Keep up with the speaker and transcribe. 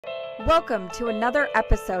Welcome to another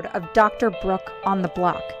episode of Dr. Brooke on the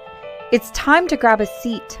Block. It's time to grab a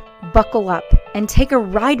seat, buckle up, and take a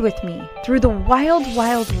ride with me through the wild,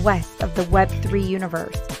 wild west of the Web3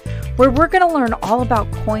 universe, where we're going to learn all about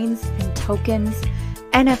coins and tokens,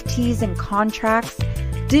 NFTs and contracts,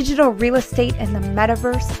 digital real estate and the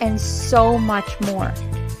metaverse, and so much more.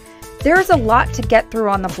 There is a lot to get through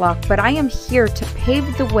on the block, but I am here to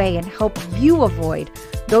pave the way and help you avoid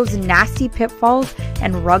those nasty pitfalls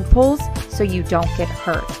and rug pulls so you don't get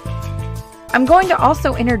hurt. I'm going to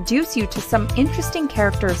also introduce you to some interesting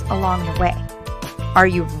characters along the way. Are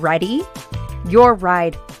you ready? Your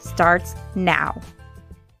ride starts now.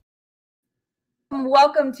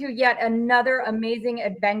 Welcome to yet another amazing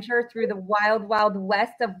adventure through the wild, wild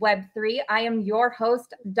west of Web3. I am your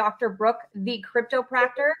host, Dr. Brooke, the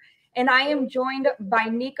Cryptopractor, and I am joined by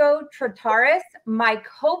Nicko Trataris, my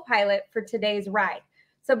co-pilot for today's ride.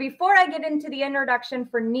 So before I get into the introduction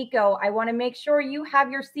for Nicko, I want to make sure you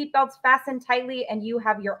have your seatbelts fastened tightly and you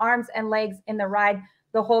have your arms and legs in the ride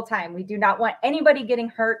the whole time. We do not want anybody getting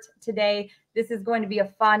hurt today. This is going to be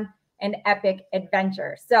a fun and epic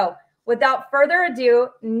adventure. So without further ado,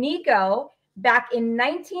 Nicko, back in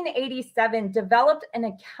 1987, developed an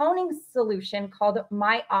accounting solution called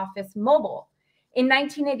My Office Mobile. In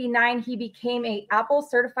 1989, he became an Apple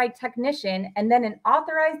certified technician and then an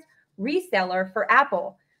authorized reseller for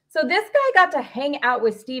Apple. So this guy got to hang out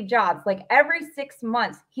with Steve Jobs. Like every 6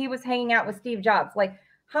 months, he was hanging out with Steve Jobs. Like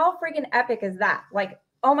how freaking epic is that? Like,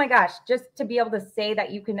 oh my gosh, just to be able to say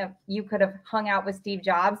that you could have hung out with Steve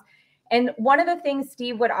Jobs. And one of the things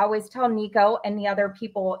Steve would always tell Nicko and the other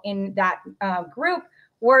people in that group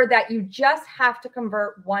were that you just have to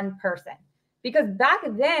convert one person. Because back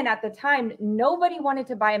then at the time, nobody wanted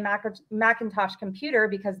to buy a Macintosh computer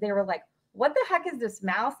because they were like, what the heck is this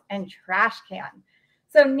mouse and trash can?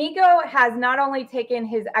 So Nicko has not only taken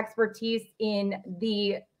his expertise in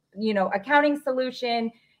the, accounting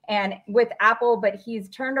solution and with Apple, but he's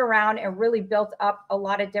turned around and really built up a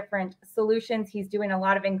lot of different solutions. He's doing a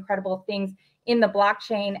lot of incredible things in the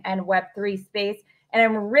blockchain and Web3 space. And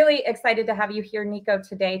I'm really excited to have you here, Nicko,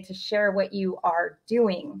 today to share what you are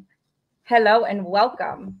doing. Hello and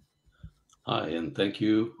welcome. Hi, and thank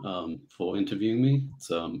you for interviewing me. It's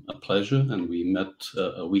a pleasure, and we met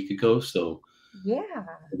a week ago, so yeah,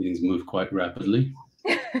 everything's moved quite rapidly.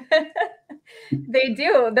 They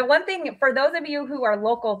do. The one thing, for those of you who are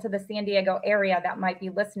local to the San Diego area that might be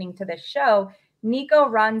listening to this show, Nicko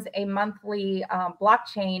runs a monthly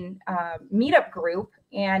blockchain meetup group,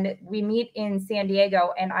 and we meet in San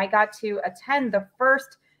Diego, and I got to attend the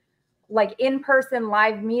first in-person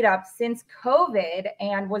live meetup since COVID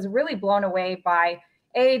and was really blown away by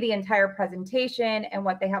the entire presentation and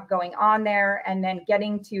what they have going on there. And then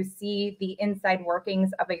getting to see the inside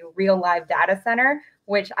workings of a real live data center,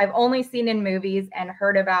 which I've only seen in movies and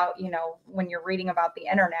heard about, when you're reading about the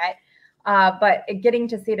internet. But getting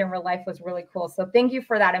to see it in real life was really cool. So thank you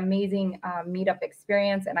for that amazing meetup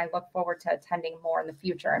experience. And I look forward to attending more in the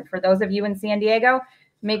future. And for those of you in San Diego,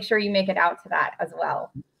 make sure you make it out to that as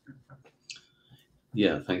well.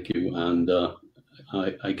 Yeah, thank you. And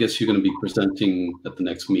I guess you're going to be presenting at the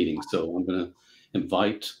next meeting. So I'm going to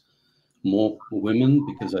invite more women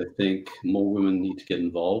because I think more women need to get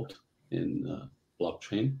involved in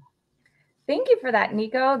blockchain. Thank you for that,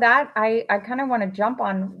 Nicko. That I kind of want to jump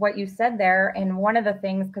on what you said there. And one of the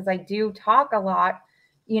things, because I do talk a lot,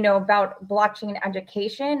 about blockchain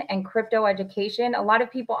education and crypto education. A lot of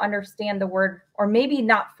people understand the word, or maybe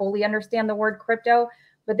not fully understand the word crypto,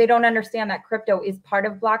 but they don't understand that crypto is part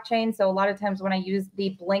of blockchain. So a lot of times when I use the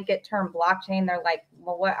blanket term blockchain, they're like,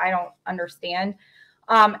 well, what? I don't understand.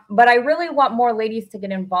 But I really want more ladies to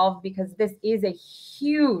get involved because this is a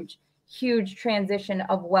huge, huge transition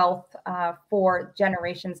of wealth for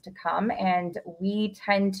generations to come. And we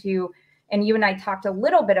tend to, and you and I talked a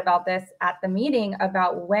little bit about this at the meeting,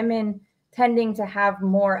 about women tending to have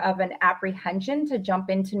more of an apprehension to jump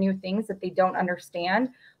into new things that they don't understand,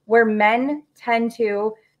 where men tend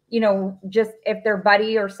to, just if their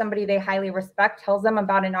buddy or somebody they highly respect tells them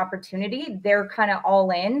about an opportunity, they're kind of all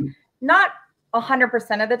in. Not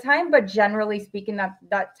 100% of the time, but generally speaking,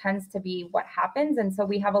 that tends to be what happens. And so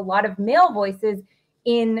we have a lot of male voices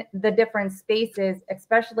in the different spaces,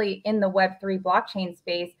 especially in the Web3 blockchain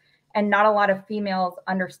space, and not a lot of females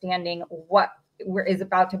understanding what is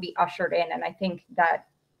about to be ushered in. And I think that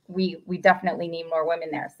we definitely need more women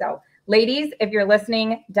there. So ladies, if you're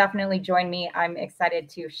listening, definitely join me. I'm excited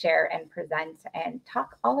to share and present and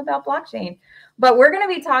talk all about blockchain. But we're going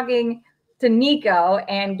to be talking to Nicko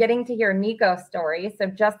and getting to hear Nicko's story. So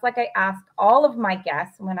just like I ask all of my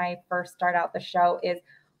guests when I first start out the show is,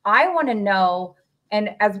 I want to know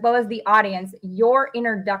and as well as the audience, your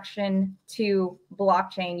introduction to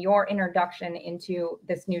blockchain, your introduction into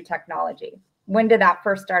this new technology. When did that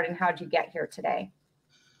first start and how did you get here today?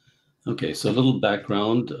 Okay, so a little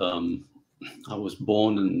background. I was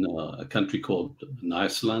born in a country called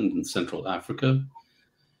Iceland in Central Africa.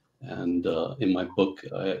 And in my book,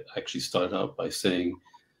 I actually started out by saying,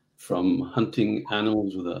 from hunting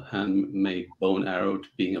animals with a handmade bow and arrow to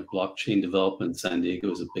being a blockchain developer in San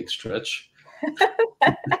Diego is a big stretch.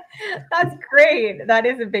 That's great. That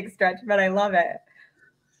is a big stretch, but I love it.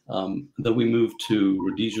 Then we moved to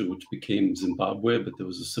Rhodesia, which became Zimbabwe, but there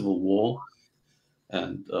was a civil war.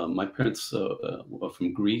 And my parents were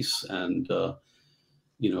from Greece, and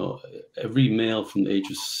you know, every male from the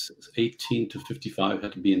ages 18 to 55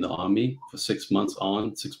 had to be in the army for 6 months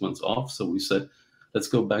on, 6 months off. So we said, let's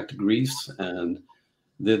go back to Greece. And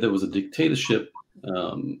there was a dictatorship,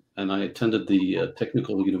 and I attended the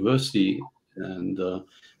technical university, and the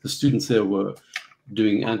students there were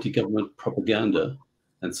doing anti-government propaganda.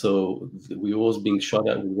 And so we were always being shot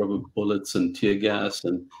at with rubber bullets and tear gas.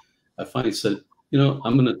 And I finally said, you know,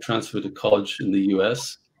 I'm going to transfer to college in the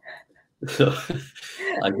US. So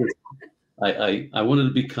I wanted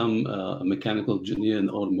to become a mechanical engineer in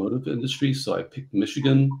the automotive industry. So I picked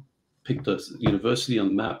Michigan, picked a university on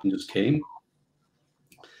the map, and just came.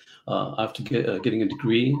 After getting a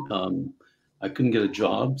degree, I couldn't get a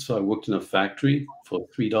job. So I worked in a factory for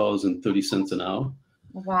 $3.30 an hour.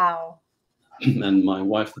 Wow. And my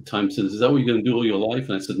wife at the time said, is that what you're going to do all your life?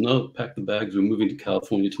 And I said, no, pack the bags. We're moving to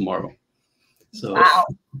California tomorrow. So, wow.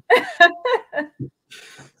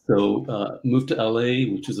 So moved to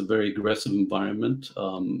LA, which is a very aggressive environment.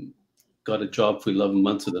 Got a job for 11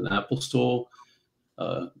 months at an Apple store.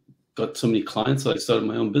 Got so many clients that I started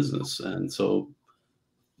my own business. And so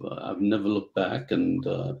I've never looked back. And,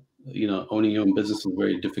 you know, owning your own business is a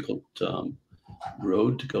very difficult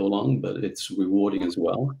road to go along, but it's rewarding as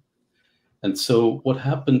well. And so what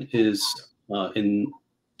happened is in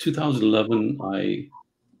 2011, I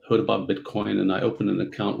heard about Bitcoin and I opened an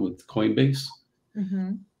account with Coinbase.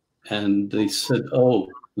 Mm-hmm. And they said, oh,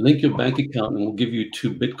 link your bank account and we'll give you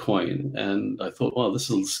 2 Bitcoin. And I thought, wow, this is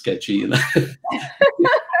a little sketchy. And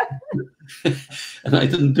and I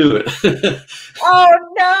didn't do it. Oh,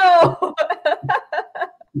 no.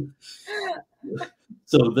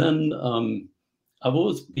 So then I've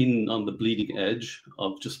always been on the bleeding edge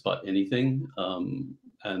of just about anything.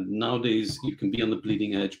 And nowadays you can be on the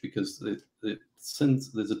bleeding edge because since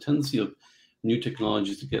there's a tendency of new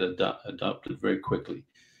technologies to get adopted very quickly.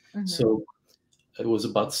 Mm-hmm. So it was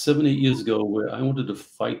about 7, 8 years ago where I wanted to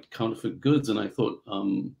fight counterfeit goods. And I thought,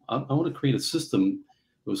 I want to create a system.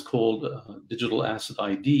 It was called Digital Asset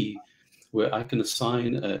ID, where I can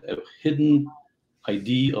assign a hidden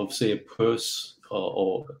ID of, say, a purse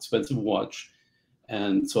or expensive watch.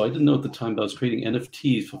 And so I didn't know at the time that I was creating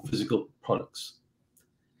NFTs for physical products.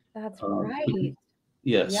 That's right.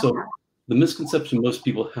 Yeah. So the misconception most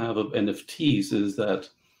people have of NFTs is that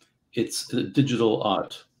it's a digital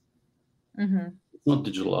art. Mm-hmm. It's not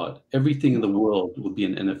digital art. Everything in the world will be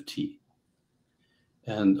an NFT.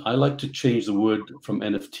 And I like to change the word from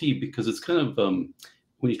NFT because it's kind of,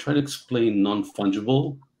 when you try to explain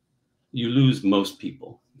non-fungible, you lose most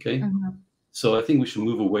people, okay? Mm-hmm. So I think we should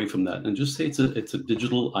move away from that and just say it's a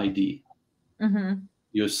digital ID. Mm-hmm.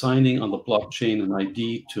 You're signing on the blockchain an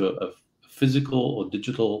ID to a physical or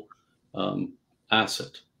digital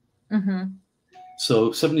asset. Mm-hmm.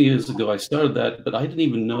 So 7 years ago, I started that, but I didn't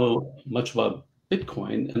even know much about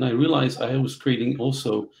Bitcoin. And I realized I was creating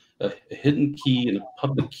also a hidden key and a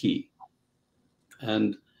public key.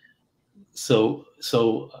 And so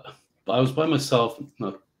I was by myself.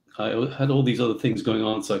 I had all these other things going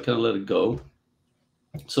on, so I kind of let it go.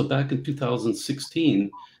 So back in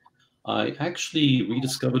 2016, I actually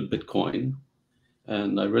rediscovered Bitcoin,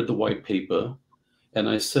 and I read the white paper, and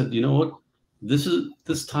I said, you know what?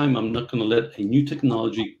 This time I'm not going to let a new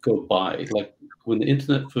technology go by. Like when the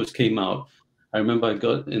internet first came out, I remember I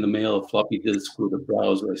got in the mail a floppy disk with a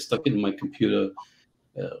browser. I stuck it in my computer,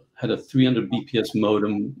 had a 300 BPS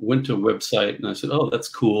modem, went to a website, and I said, oh, that's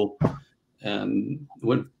cool, and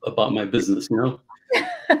went about my business, you know?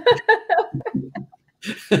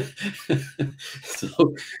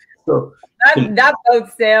 so that boat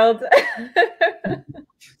sailed.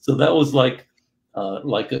 So that was like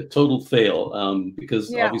a total fail,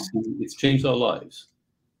 because obviously it's changed our lives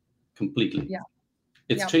completely. Yeah.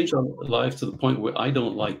 It's changed our lives to the point where I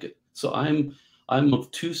don't like it. So I'm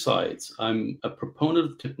of two sides. I'm a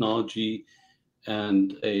proponent of technology,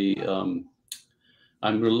 and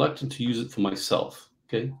I'm reluctant to use it for myself.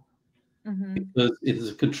 Okay, mm-hmm. Because it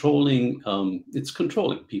is controlling. It's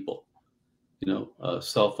controlling people,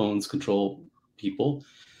 cell phones control people.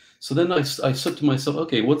 So then I said to myself,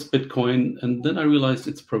 okay, what's Bitcoin? And then I realized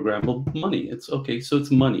it's programmable money. It's okay, so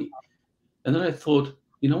it's money. And then I thought,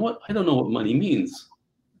 you know what? I don't know what money means.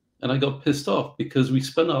 And I got pissed off because we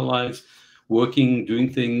spend our lives working,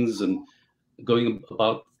 doing things, and going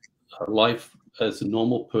about our life as a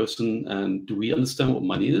normal person. And do we understand what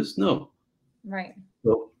money is? No. Right.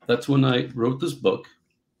 So that's when I wrote this book.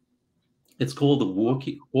 It's called The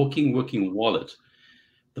Working Wallet,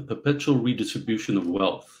 The Perpetual Redistribution of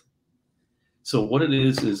Wealth. So what it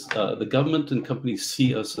is the government and companies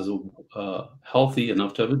see us as healthy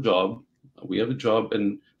enough to have a job. We have a job,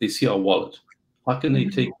 and they see our wallet. How can they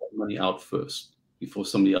take that money out first before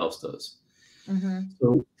somebody else does?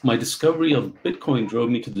 So my discovery of Bitcoin drove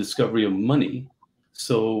me to the discovery of money.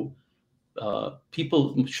 So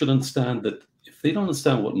people should understand that if they don't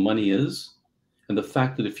understand what money is, and the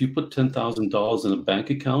fact that if you put $10,000 in a bank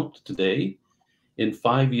account today, in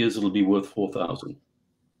 5 years it'll be worth $4,000.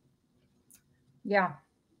 Yeah.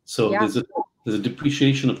 So there's a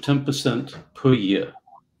depreciation of 10% per year.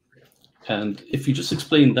 And if you just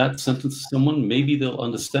explain that sentence to someone, maybe they'll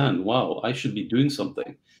understand, wow, I should be doing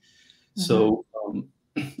something. So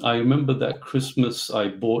I remember that Christmas, I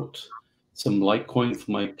bought some Litecoin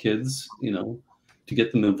for my kids, to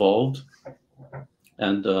get them involved.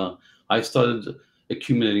 And I started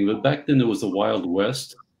accumulating. But back then, it was the Wild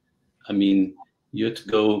West. I mean, you had to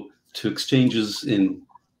go to exchanges in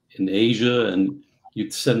Asia, and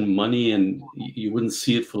you'd send money and you wouldn't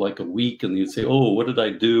see it for like a week, and you'd say, oh, what did I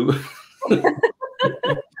do?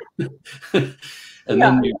 And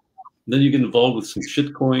then you get involved with some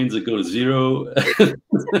shit coins that go to zero.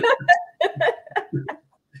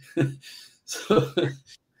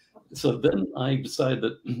 So then I decided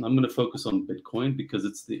that I'm going to focus on Bitcoin because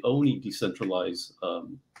it's the only decentralized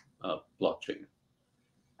blockchain.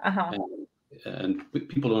 And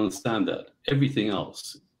people don't understand that everything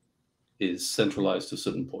else is centralized to a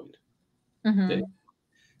certain point. Okay?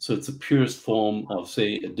 So it's the purest form of,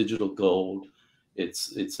 say, a digital gold.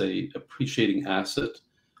 It's a appreciating asset,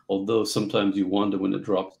 although sometimes you wonder when it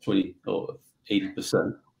drops 20 or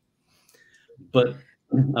 80%. But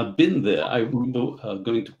I've been there. I remember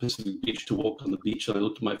going to Pacific Beach to walk on the beach, and I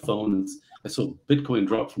looked at my phone and I saw Bitcoin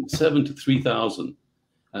drop from 7 to 3,000.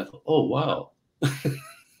 And I thought, oh, wow.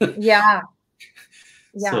 Yeah.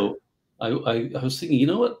 So I was thinking, you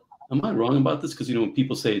know what? Am I wrong about this? Because, when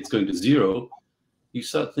people say it's going to zero, you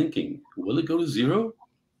start thinking, will it go to zero?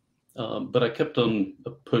 But I kept on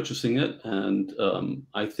purchasing it. And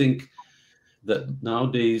I think that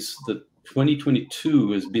nowadays, that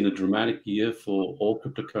 2022 has been a dramatic year for all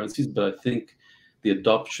cryptocurrencies. But I think the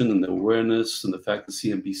adoption and the awareness and the fact that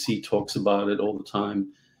CNBC talks about it all the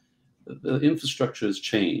time, the infrastructure has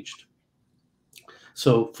changed.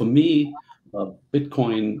 So for me,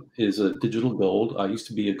 Bitcoin is a digital gold. I used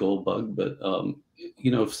to be a gold bug, but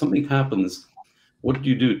if something happens, what do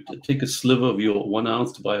you do? Take a sliver of your 1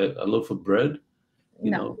 ounce to buy a loaf of bread?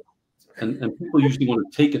 No. And people usually want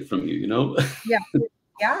to take it from you,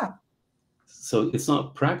 Yeah. So it's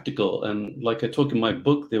not practical. And like I talk in my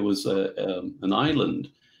book, there was an island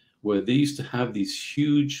where they used to have these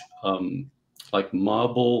huge, like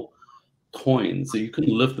marble coins that you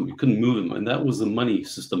couldn't lift them, you couldn't move them, and that was the money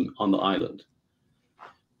system on the island.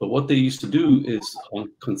 But what they used to do is, on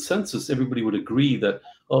consensus, everybody would agree that,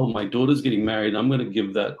 oh, my daughter's getting married, I'm going to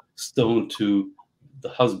give that stone to the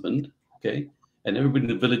husband, okay? And everybody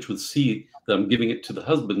in the village would see that I'm giving it to the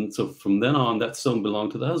husband. So from then on, that stone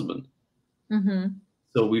belonged to the husband.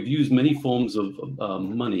 So we've used many forms of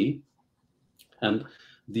money, and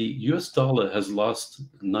the US dollar has lost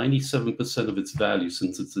 97% of its value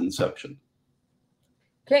since its inception.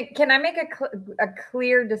 Can I make a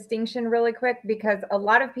clear distinction really quick? Because a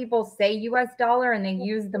lot of people say US dollar and they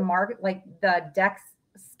use the market, like the DEX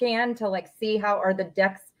scan to see how, or the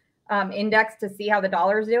DEX index to see how the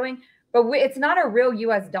dollar is doing. But it's not a real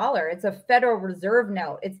US dollar. It's a Federal Reserve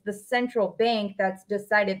note. It's the central bank that's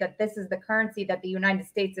decided that this is the currency that the United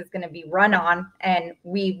States is going to be run on. And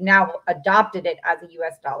we've now adopted it as a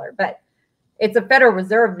US dollar. But it's a Federal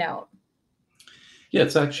Reserve note. Yeah,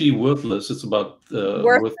 it's actually worthless. It's about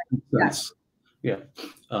worth 2 cents. Yeah,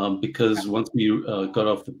 because once we got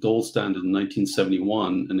off the gold standard in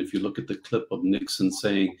 1971, and if you look at the clip of Nixon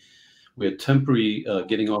saying we're temporary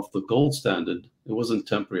getting off the gold standard, it wasn't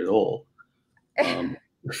temporary at all. And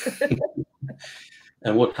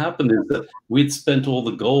what happened is that we'd spent all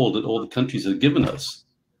the gold that all the countries had given us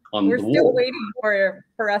on the war. We're still waiting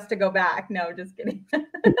for us to go back. No, just kidding.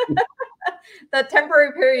 The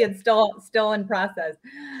temporary period still in process.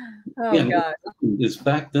 Oh Yeah, God. is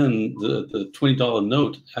back then the $20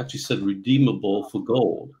 note actually said redeemable for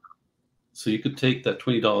gold. So you could take that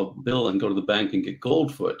 $20 bill and go to the bank and get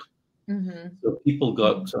gold for it. Mm-hmm. So people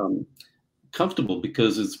got comfortable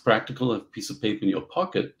because it's practical, a piece of paper in your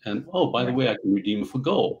pocket, and oh, by the way, I can redeem it for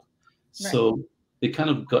gold. So they kind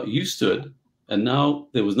of got used to it, and now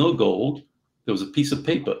there was no gold, there was a piece of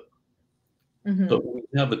paper. But we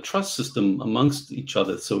have a trust system amongst each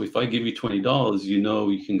other. So if I give you $20, you know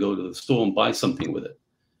you can go to the store and buy something with it.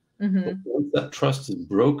 But once that trust is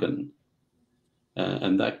broken,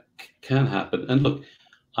 and that can happen. And look,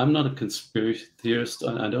 I'm not a conspiracy theorist.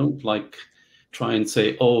 I don't like try and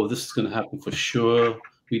say, oh, this is going to happen for sure.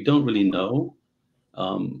 We don't really know.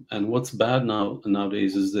 And what's bad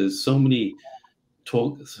nowadays is there's so much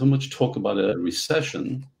talk about a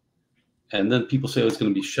recession, and then people say, oh, it's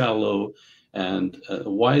going to be shallow. And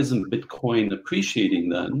why isn't Bitcoin appreciating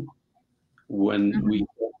then when we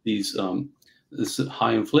have this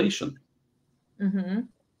high inflation?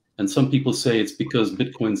 And some people say it's because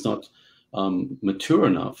Bitcoin's not mature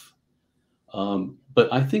enough.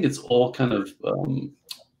 But I think it's all kind of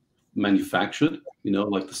manufactured,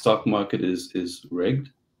 like the stock market is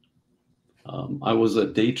rigged. I was a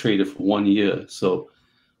day trader for 1 year, so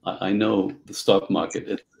I know the stock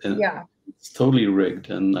market. It's totally rigged,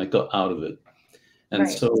 and I got out of it. And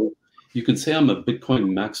so you can say I'm a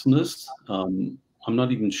Bitcoin maximalist. I'm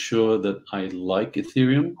not even sure that I like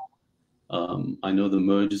Ethereum. I know the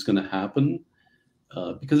merge is going to happen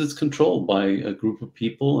because it's controlled by a group of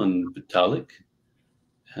people and Vitalik,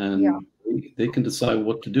 and they can decide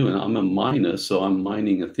what to do. And I'm a miner, so I'm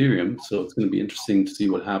mining Ethereum. So it's going to be interesting to see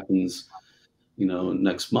what happens,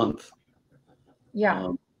 next month.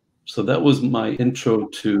 So that was my intro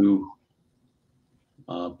to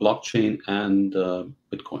blockchain and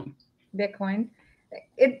Bitcoin.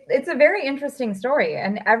 It's a very interesting story,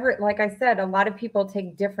 and like I said, a lot of people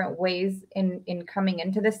take different ways in coming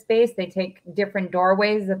into this space. They take different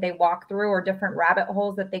doorways that they walk through, or different rabbit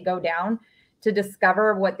holes that they go down to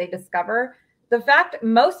discover what they discover. The fact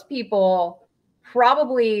most people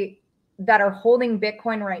probably that are holding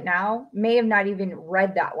Bitcoin right now may have not even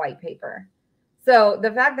read that white paper. So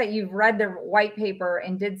the fact that you've read the white paper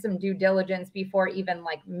and did some due diligence before even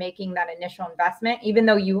like making that initial investment, even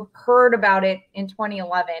though you heard about it in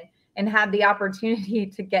 2011 and had the opportunity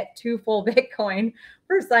to get 2 full Bitcoin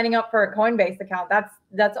for signing up for a Coinbase account,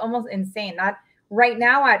 that's almost insane. That right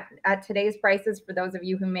now at today's prices, for those of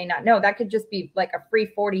you who may not know, that could just be like a free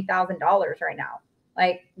 $40,000 right now,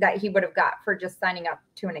 like that he would have got for just signing up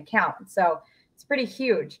to an account. So it's pretty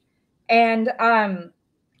huge. And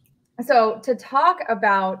so to talk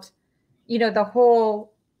about, the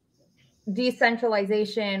whole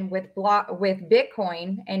decentralization with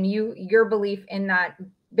Bitcoin, and your belief in that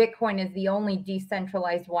Bitcoin is the only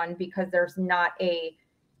decentralized one because there's not a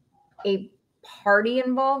party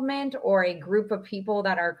involvement or a group of people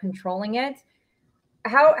that are controlling it.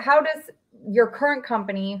 How does your current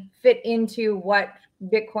company fit into what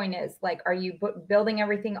Bitcoin is? Like, are you building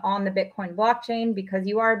everything on the Bitcoin blockchain because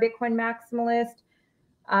you are a Bitcoin maximalist?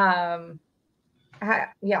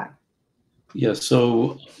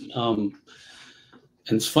 So and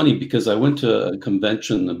it's funny because I went to a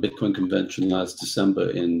Bitcoin convention last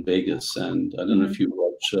December in Vegas, and I don't know if you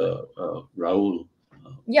watch Raul.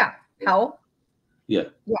 Powell.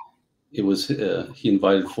 It was he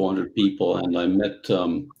invited 400 people, and I met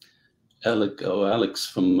Alex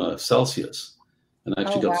from Celsius, and I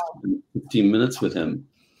actually got 15 minutes with him.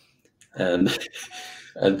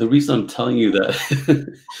 And the reason I'm telling you that,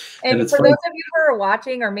 and for those of you who are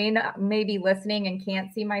watching or may be listening and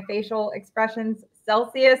can't see my facial expressions,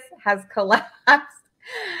 Celsius has collapsed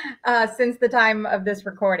since the time of this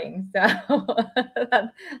recording. So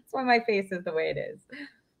that's why my face is the way it is.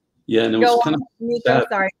 Yeah, and it was kind of Nicko,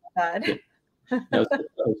 sorry about that. I was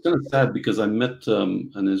kind of sad because I met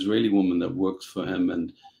an Israeli woman that works for him,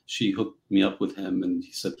 and she hooked me up with him, and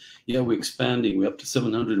he said, yeah, we're expanding. We're up to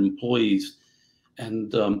 700 employees.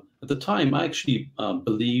 And at the time, I actually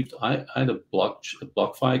believed I had a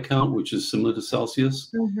BlockFi account, which is similar to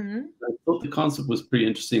Celsius. I thought the concept was pretty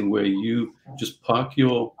interesting, where you just park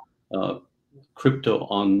your crypto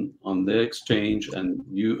on their exchange, and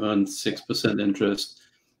you earn 6% interest,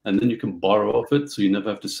 and then you can borrow off it, so you never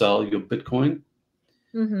have to sell your Bitcoin.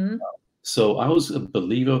 So I was a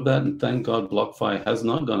believer of that, and thank God BlockFi has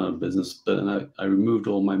not gone out of business. But I removed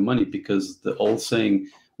all my money because the old saying,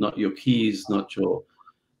 "Not your keys, not your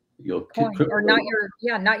coin," or not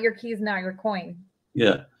your keys, not your coin.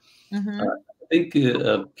 Yeah, I think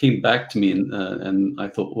it came back to me, and I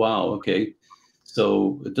thought, wow, okay.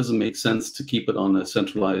 So it doesn't make sense to keep it on a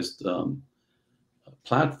centralized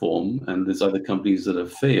platform, and there's other companies that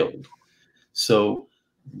have failed. So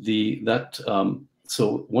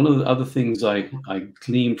so one of the other things I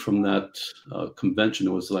gleaned from that convention,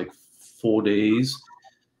 it was like 4 days,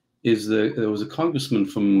 is that there was a congressman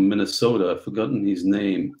from Minnesota, I've forgotten his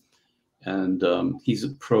name, and he's a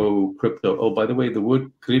pro crypto. Oh, by the way, the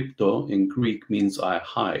word crypto in Greek means I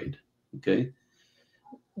hide. Okay.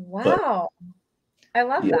 Wow. I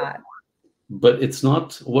love that. But it's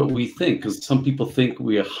not what we think, because some people think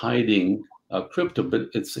we are hiding crypto, but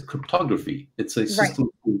it's a cryptography. It's a system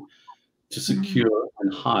to secure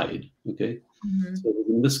and hide. Okay. So there's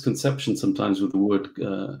a misconception sometimes with the word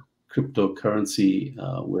cryptocurrency,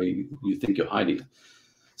 where you think you're hiding it.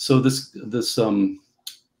 So this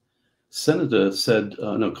senator said,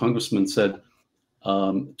 no, congressman said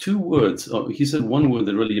 2 words. Oh, he said one word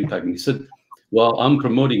that really impacted me. He said, well, I'm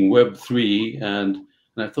promoting Web3. And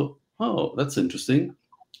I thought, oh, that's interesting.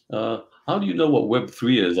 How do you know what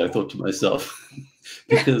Web3 is? I thought to myself,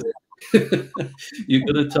 because you're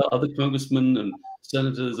going to tell other congressmen and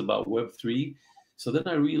senators about Web3. So then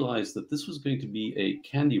I realized that this was going to be a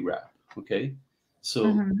candy wrap. Okay. So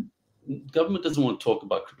government doesn't want to talk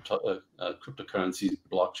about cryptocurrencies,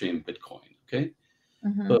 blockchain, Bitcoin. Okay.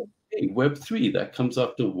 But hey, Web3, that comes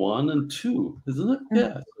after 1 and 2, isn't it?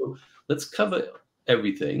 Yeah. So let's cover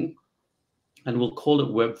everything and we'll call it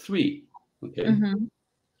Web3. Okay.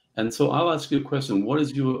 And so I'll ask you a question. What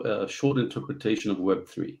is your short interpretation of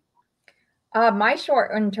Web3? My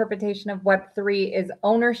short interpretation of Web3 is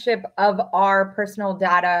ownership of our personal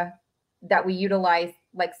data that we utilize.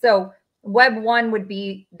 Like, so Web 1 would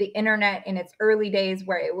be the internet in its early days,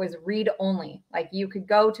 where it was read only. Like, you could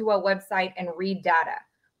go to a website and read data.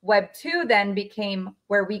 Web 2 then became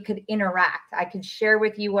where we could interact. I could share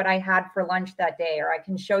with you what I had for lunch that day, or I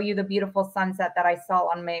can show you the beautiful sunset that I saw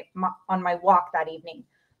on my walk that evening.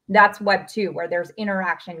 That's Web 2, where there's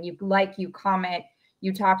interaction. You like, you comment,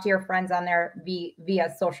 you talk to your friends on there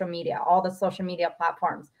via social media, all the social media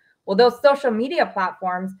platforms. Well, those social media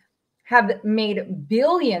platforms have made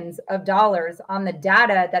billions of dollars on the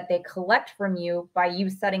data that they collect from you by you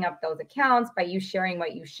setting up those accounts, by you sharing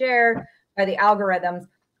what you share, by the algorithms.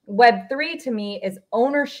 Web3 to me is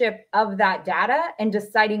ownership of that data and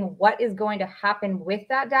deciding what is going to happen with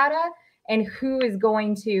that data and who is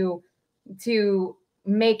going to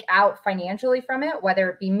make out financially from it, whether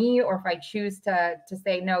it be me, or if I choose to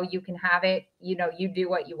say, no, you can have it, you know, you do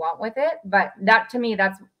what you want with it. But that, to me,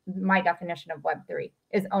 that's my definition of Web3,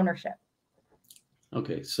 is ownership.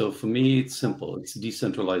 Okay. So for me, it's simple. It's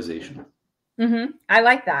decentralization. I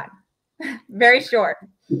like that. Very short.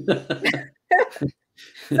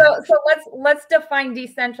 So let's define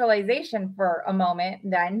decentralization for a moment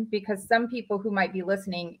then, because some people who might be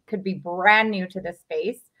listening could be brand new to this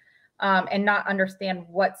space. And not understand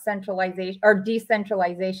what centralization or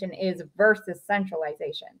decentralization is versus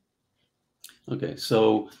centralization. Okay,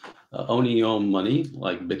 so owning your own money,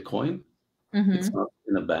 like Bitcoin, it's not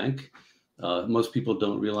in a bank. Most people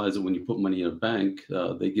don't realize that when you put money in a bank,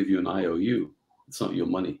 they give you an IOU. It's not your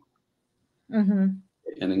money. And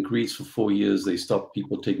in Greece, for 4 years, they stopped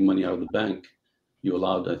people taking money out of the bank. You're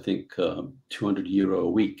allowed, I think, €200 a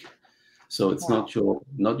week. So it's not your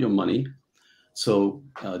money. So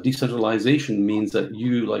decentralization means that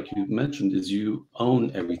you, like you mentioned, is you own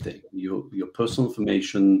everything. Your personal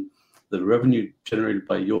information, the revenue generated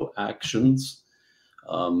by your actions,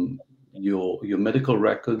 your medical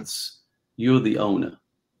records, you're the owner.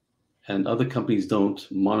 And other companies don't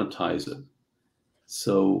monetize it.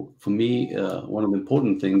 So for me, one of the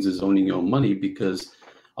important things is owning your own money, because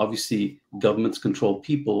obviously governments control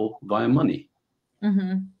people via money.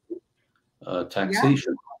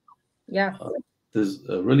 Taxation. Yeah. There's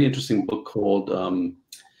a really interesting book called,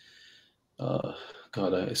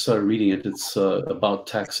 God, I started reading it. It's about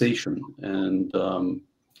taxation, and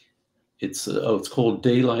it's called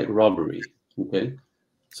Daylight Robbery. Okay,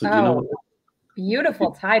 so do you know?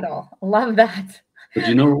 Beautiful title. Love that. But do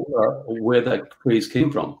you know where that phrase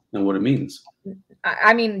came from and what it means?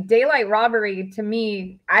 I mean, daylight robbery to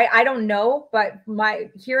me, I don't know, but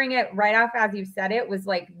hearing it right off as you said it was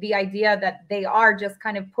like the idea that they are just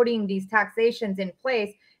kind of putting these taxations in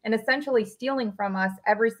place and essentially stealing from us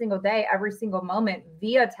every single day, every single moment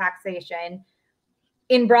via taxation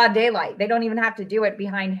in broad daylight. They don't even have to do it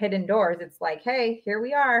behind hidden doors. It's like, hey, here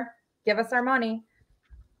we are, give us our money.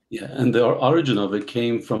 Yeah, and the origin of it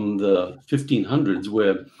came from the 1500s,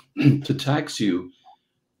 where to tax you,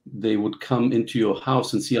 they would come into your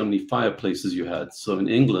house and see how many fireplaces you had. So in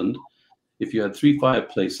England, if you had 3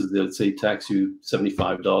 fireplaces, they would say tax you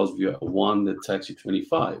 $75. If you had 1, they'd tax you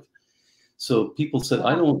 $25. So people said,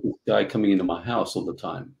 I don't want this guy coming into my house all the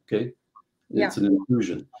time. Okay. Yeah. It's an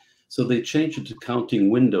intrusion. So they changed it to counting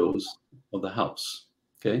windows of the house.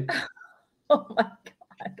 Okay. Oh my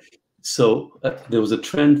God. So there was a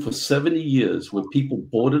trend for 70 years where people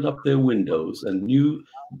boarded up their windows and new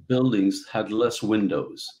buildings had less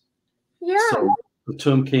windows. Yeah. So the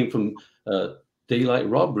term came from daylight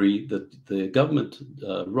robbery, that the government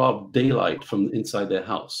robbed daylight from inside their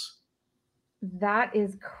house. That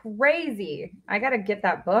is crazy. I got to get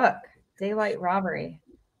that book, Daylight Robbery.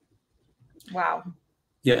 Wow.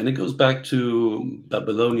 Yeah, and it goes back to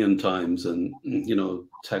Babylonian times and,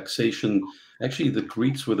 taxation. Actually, the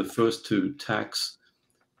Greeks were the first to tax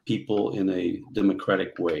people in a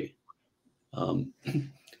democratic way. And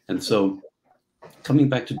so coming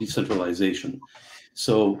back to decentralization.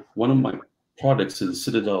 So one of my products is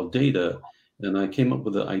Citadel Data, and I came up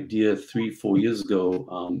with an idea 3-4 years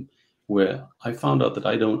ago where I found out that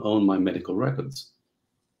I don't own my medical records.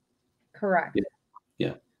 Correct.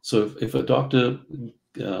 Yeah. So if a doctor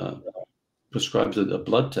prescribes a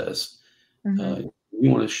blood test, you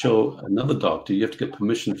want to show another doctor, you have to get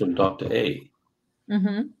permission from Dr. A.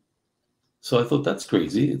 So I thought, that's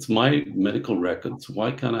crazy. It's my medical records.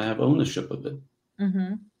 Why can't I have ownership of it?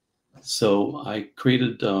 So I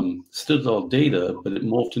created Citadel Data, but it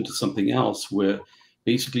morphed into something else where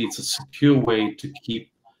basically it's a secure way to keep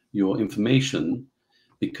your information,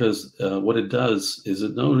 because what it does is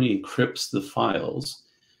it not only encrypts the files,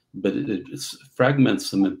 but it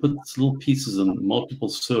fragments them and puts little pieces on multiple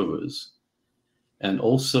servers. And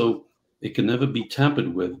also, it can never be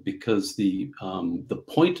tampered with, because the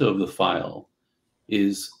pointer of the file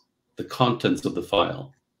is the contents of the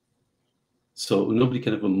file. So nobody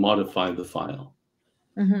can ever modify the file.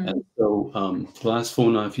 And so for the last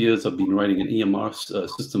 4.5 years, I've been writing an EMR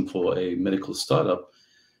system for a medical startup.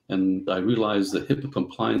 And I realized that HIPAA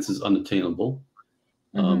compliance is unattainable.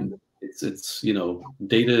 It's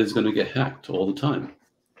data is going to get hacked all the time.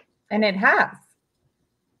 And it has.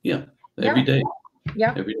 Yeah, every day.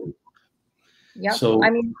 Yeah. Every day. Yeah. So, I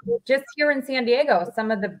mean, just here in San Diego,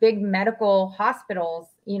 some of the big medical hospitals,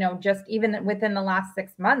 just even within the last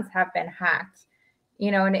 6 months have been hacked,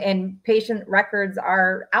 and patient records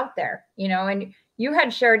are out there, and you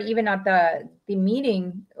had shared even at the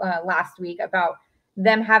meeting last week about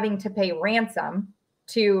them having to pay ransom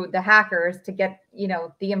to the hackers to get,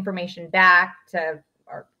 the information back to,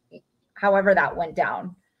 or however that went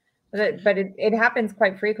down. But it happens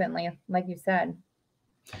quite frequently, like you said.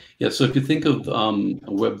 Yeah, so if you think of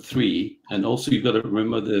Web 3, and also you've got to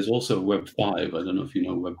remember there's also Web 5. I don't know if you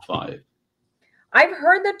know Web 5. I've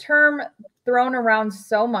heard the term thrown around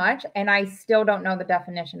so much, and I still don't know the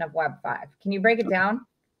definition of Web 5. Can you break it down?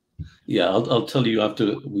 Yeah, I'll tell you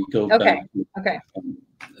after we go back. Okay.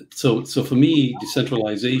 So for me,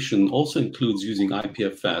 decentralization also includes using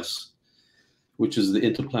IPFS, which is the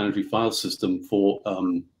interplanetary file system for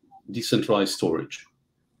decentralized storage.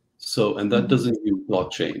 So, and that doesn't use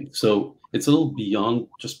blockchain. So it's a little beyond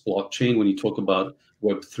just blockchain when you talk about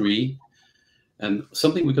Web 3. And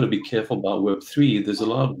something we've got to be careful about Web 3, there's a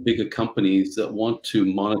lot of bigger companies that want to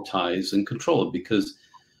monetize and control it, because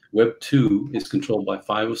Web 2 is controlled by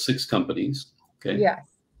 5 or 6 companies. Okay. Yes.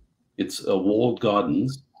 It's walled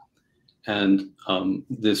gardens. And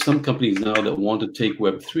there's some companies now that want to take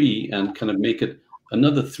Web 3 and kind of make it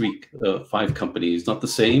another 5 companies, not the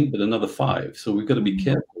same, but another 5. So we've got to be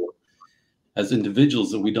careful as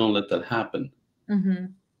individuals that we don't let that happen.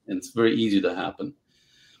 And it's very easy to happen.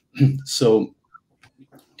 So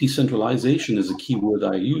decentralization is a key word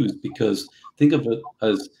I use, because think of it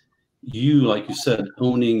as you, like you said,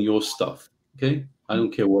 owning your stuff. Okay. I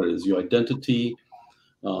don't care what it is, your identity.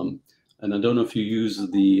 And I don't know if you use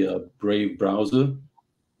the Brave browser.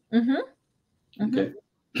 Okay.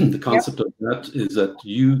 The concept of that is that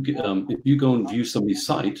you, if you go and view somebody's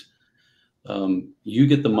site, you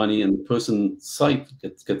get the money, and the person's site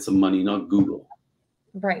gets the money, not Google.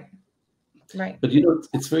 Right. But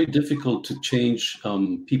it's very difficult to change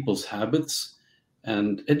people's habits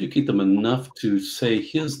and educate them enough to say,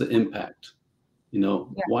 here's the impact.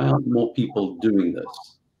 Why aren't more people doing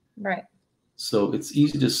this? Right. So it's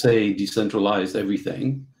easy to say decentralize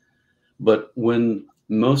everything, but when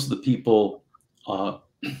most of the people are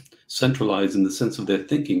centralized in the sense of their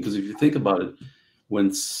thinking, because if you think about it,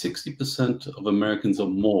 when 60% of Americans or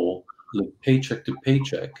more live paycheck to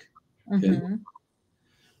paycheck, okay,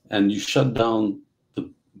 and you shut down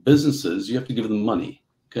the businesses, you have to give them money,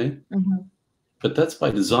 okay? But that's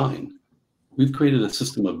by design. We've created a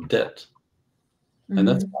system of debt. And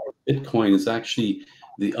that's why Bitcoin is actually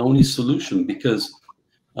the only solution, because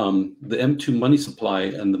the M2 money supply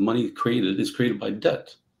and the money created is created by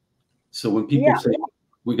debt. So when people say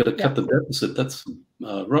we got to cut the deficit, that's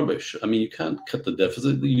rubbish. I mean, you can't cut the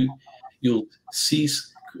deficit. You'll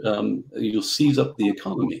seize up the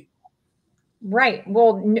economy. Right.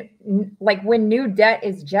 Well, like when new debt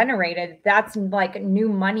is generated, that's like new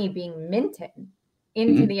money being minted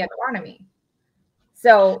into the economy.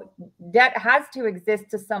 So debt has to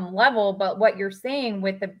exist to some level, but what you're saying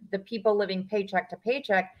with the people living paycheck to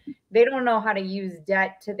paycheck, they don't know how to use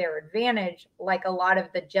debt to their advantage, like a lot of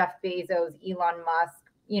the Jeff Bezos, Elon Musk,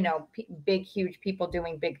 you know, big, huge people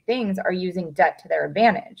doing big things are using debt to their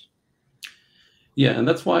advantage. Yeah, and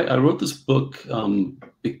that's why I wrote this book,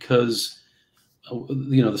 because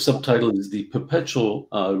you know, the subtitle is The Perpetual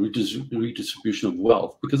Redistribution of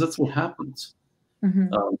Wealth, because that's what happens.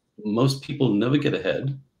 Most people never get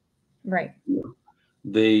ahead. Right.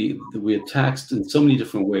 We are taxed in so many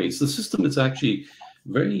different ways. The system is actually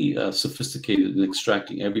very sophisticated in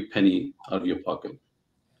extracting every penny out of your pocket.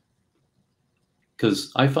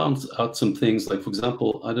 Because I found out some things, like, for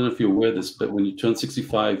example, I don't know if you're aware of this, but when you turn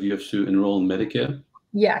 65, you have to enroll in Medicare.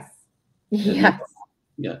 Yes. Yes.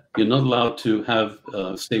 Yeah, you're not allowed to have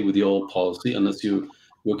stay with the old policy unless you're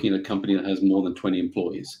working in a company that has more than 20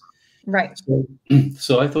 employees. Right.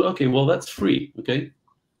 So I thought, okay, well, that's free, okay,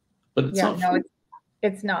 but it's not free.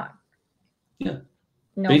 It's not. Yeah.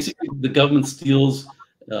 No. Basically, the government steals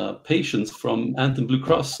patients from Anthem Blue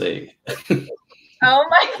Cross, say. Oh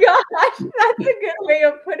my gosh, that's a good way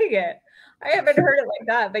of putting it. I haven't heard it like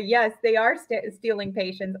that, but yes, they are stealing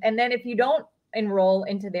patients. And then if you don't enroll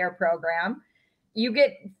into their program, you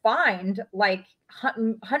get fined like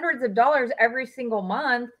hundreds of dollars every single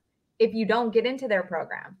month if you don't get into their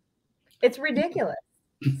program. It's ridiculous.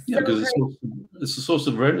 Yeah, because it's a source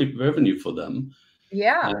of revenue for them.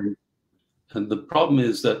 Yeah. And the problem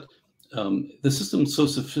is that the system is so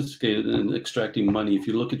sophisticated in extracting money. If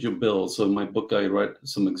you look at your bills, so in my book, I write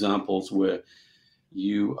some examples where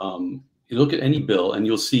you look at any bill and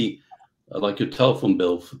you'll see, like your telephone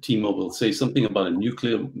bill for T-Mobile, say something about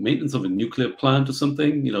maintenance of a nuclear plant or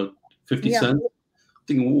something, you know, 50 cents. I'm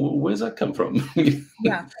thinking, where does that come from?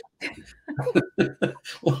 Yeah.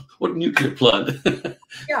 What nuclear plant?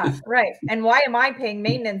 Yeah, right. And why am I paying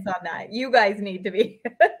maintenance on that? You guys need to be.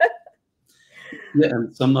 Yeah,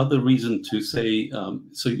 and some other reason to say,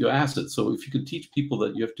 so your assets. So if you could teach people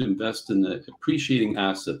that you have to invest in appreciating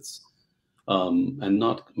assets, and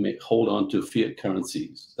not hold on to fiat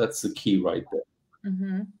currencies. That's the key right there.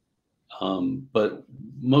 But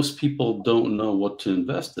most people don't know what to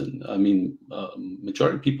invest in. I mean,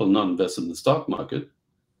 majority of people not invest in the stock market.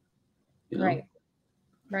 You know? Right.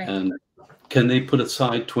 Right. And can they put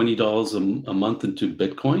aside $20 a month into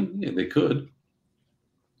Bitcoin? Yeah, they could.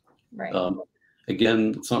 Right.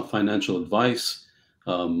 Again, it's not financial advice.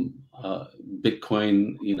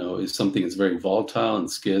 Bitcoin, you know, is something that's very volatile and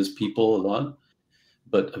scares people a lot.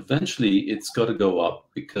 But eventually, it's got to go up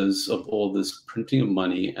because of all this printing of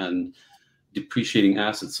money and depreciating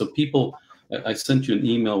assets. So people, I sent you an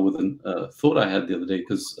email with a thought I had the other day,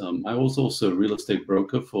 because I was also a real estate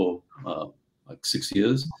broker for like 6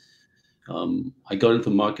 years. I got into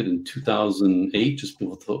the market in 2008, just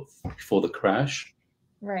before the crash.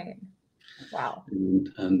 Right. Wow.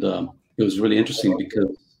 And it was really interesting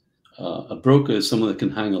because a broker is someone that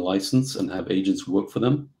can hang a license and have agents work for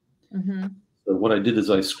them. So what I did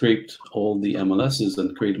is I scraped all the MLSs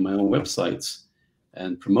and created my own websites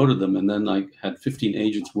and promoted them. And then I had 15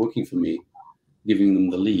 agents working for me, giving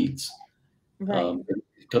them the leads. Right.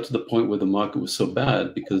 It got to the point where the market was so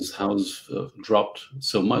bad because houses dropped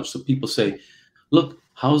so much. So people say, look,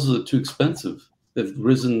 houses are too expensive. They've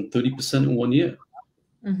risen 30% in 1 year.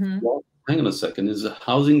 Well, hang on a second. Is the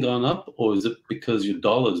housing gone up, or is it because your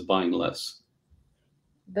dollar is buying less?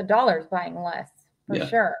 The dollar's buying less, for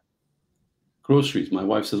sure. Groceries. My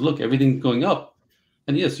wife says, look, everything's going up.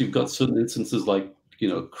 And yes, you've got certain instances like, you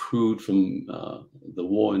know, crude from the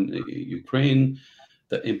war in Ukraine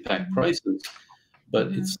that impact prices.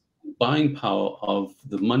 But it's buying power of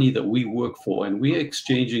the money that we work for. And we're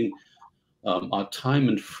exchanging our time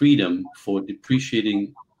and freedom for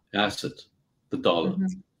depreciating asset, the dollar.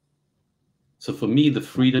 So for me, the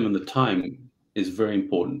freedom and the time is very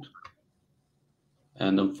important.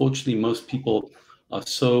 And unfortunately, most people are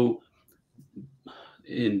so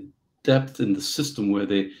in depth in the system where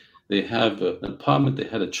they have an apartment, they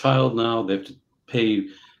had a child now, they have to pay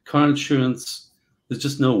car insurance. There's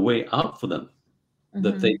just no way out for them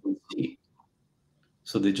that they can see.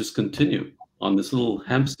 So they just continue on this little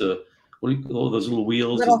hamster. What do you call those little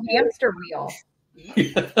wheels? Little hamster wheel.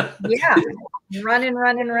 Yeah. Running.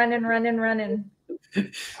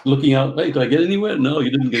 Looking out, hey, did I get anywhere? No,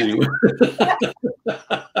 you didn't get anywhere.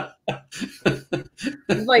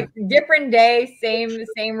 like different day,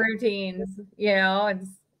 same routines, you know, it's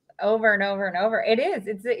over and over and over. It is.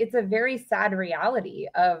 It's a very sad reality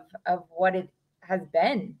of what it has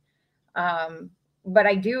been. But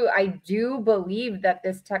I do believe that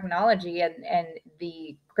this technology and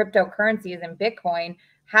the cryptocurrencies and Bitcoin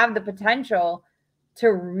have the potential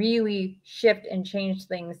to really shift and change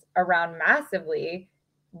things around massively.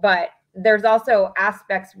 But there's also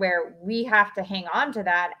aspects where we have to hang on to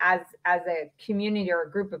that as a community or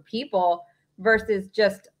a group of people versus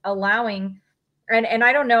just allowing. And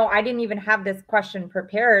I don't know, I didn't even have this question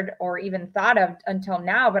prepared or even thought of until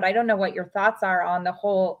now, but I don't know what your thoughts are on the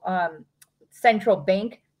whole central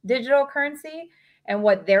bank digital currency and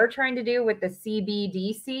what they're trying to do with the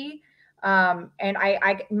CBDC. And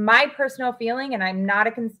I my personal feeling, and I'm not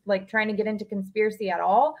like trying to get into conspiracy at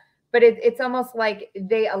all, but it's almost like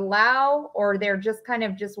they allow, or they're just kind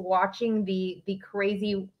of just watching the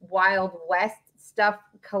crazy Wild West stuff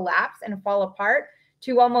collapse and fall apart,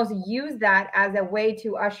 to almost use that as a way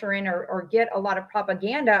to usher in or get a lot of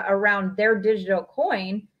propaganda around their digital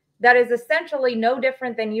coin that is essentially no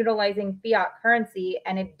different than utilizing fiat currency.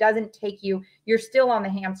 And it doesn't take you, you're still on the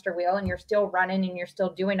hamster wheel and you're still running and you're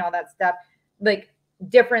still doing all that stuff. Like,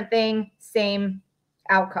 different thing, same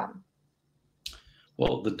outcome.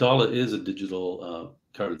 Well, the dollar is a digital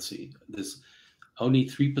currency. There's only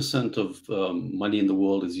 3% of money in the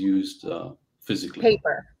world is used physically.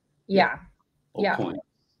 Paper. Yeah. Or coin.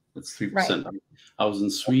 That's 3%. Right. I was in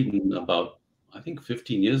Sweden about, I think,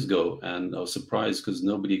 15 years ago, and I was surprised because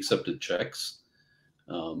nobody accepted checks.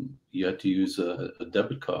 You had to use a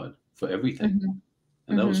debit card for everything. Mm-hmm.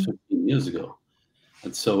 And that was 15 years ago.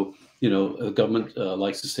 And so, you know, the government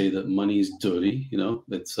likes to say that money is dirty, you know,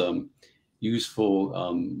 it's used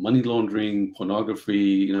for money laundering, pornography,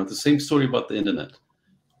 you know, the same story about the internet,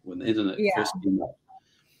 when the internet first came out.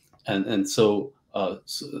 And so,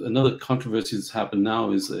 another controversy that's happened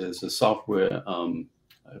now is a software,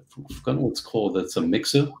 I've forgotten what it's called, that's a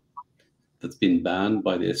mixer that's been banned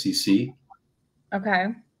by the SEC. Okay.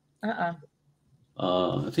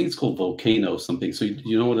 I think it's called Volcano or something. So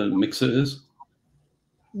you know what a mixer is?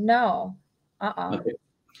 No. Okay.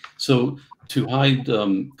 So to hide,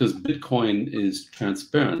 because Bitcoin is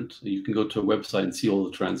transparent, you can go to a website and see all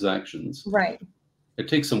the transactions. Right. It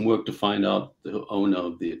takes some work to find out the owner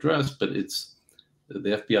of the address, but it's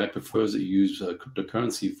the FBI prefers that you use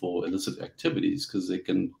cryptocurrency for illicit activities because they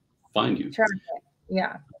can find you.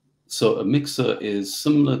 Yeah. So a mixer is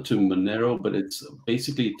similar to Monero, but it's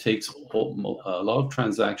basically takes a lot of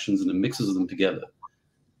transactions and it mixes them together,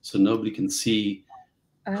 so nobody can see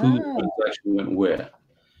who transaction went where.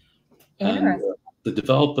 And the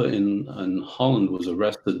developer in Holland was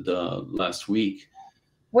arrested last week.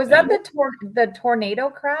 Was that the tornado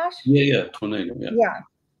crash? Yeah, tornado.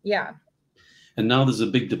 Yeah. And now there's a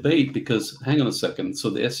big debate because, hang on a second, so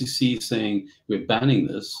the SEC is saying we're banning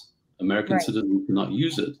this, American citizens cannot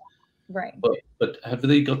use it. Right. But have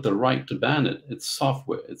they got the right to ban it? It's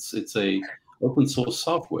software. It's a open source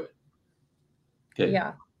software. Okay.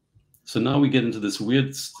 Yeah. So now we get into this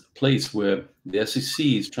weird place where the SEC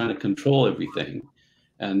is trying to control everything.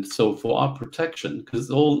 And so for our protection, because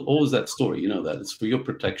always that story, you know that, it's for your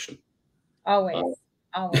protection. Always.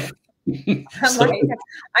 Like,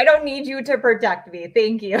 I don't need you to protect me.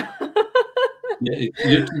 Thank you.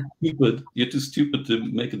 Yeah, you're too stupid to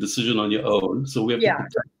make a decision on your own. So we have to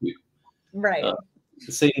protect you. Right.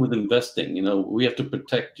 The same with investing, you know, we have to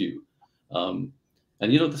protect you. And,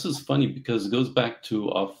 you know, this is funny because it goes back to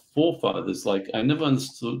our forefathers. Like, I never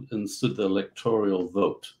understood the electoral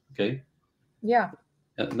vote. Okay. Yeah.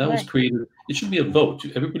 And that was created. It should be a vote.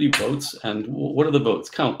 Everybody votes. And what are the votes?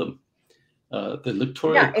 Count them. The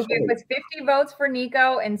electoral. Yeah, if it was 50 votes for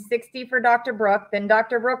Nicko and 60 for Dr. Brooke, then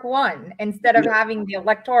Dr. Brooke won, instead of having the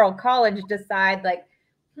electoral college decide, like,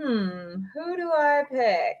 who do I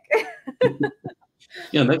pick?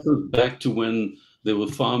 Yeah, and that goes back to when there were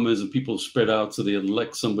farmers and people spread out, so they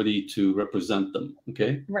elect somebody to represent them.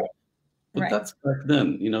 Okay. Right. But that's back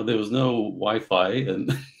then. You know, there was no Wi-Fi,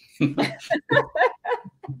 and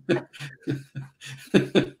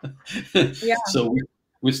so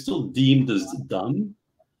we're still deemed as dumb.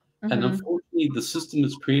 And unfortunately, the system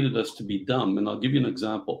has created us to be dumb. And I'll give you an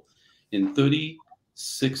example. In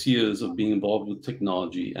 36 years of being involved with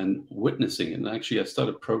technology and witnessing, and actually I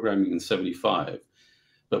started programming in 75,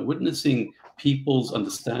 but witnessing people's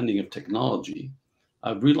understanding of technology,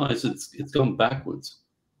 I've realized it's gone backwards.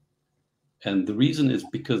 And the reason is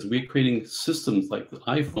because we're creating systems like the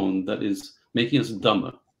iPhone that is making us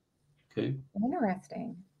dumber. Okay.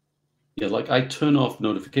 Interesting. Yeah, like I turn off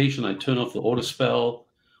notification, I turn off the auto spell.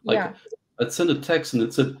 Like I'd send a text and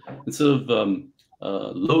it said, instead of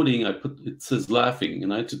loading, it says laughing,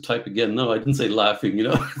 and I had to type again. No, I didn't say laughing.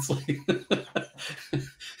 It's like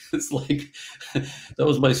it's like that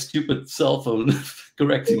was my stupid cell phone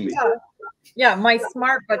correcting me. Yeah, my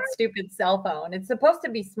smart but stupid cell phone. It's supposed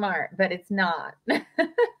to be smart, but it's not.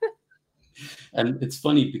 And it's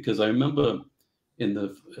funny because I remember at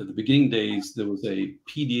the beginning days there was a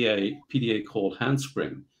PDA called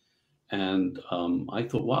Handspring, and I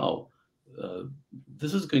thought, wow,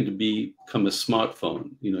 this is going to become a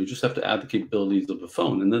smartphone. You just have to add the capabilities of a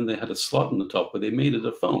phone, and then they had a slot on the top where they made it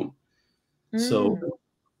a phone. So,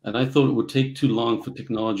 and I thought it would take too long for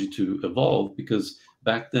technology to evolve, because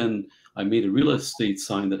back then I made a real estate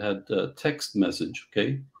sign that had a text message.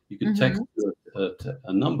 Okay, you could text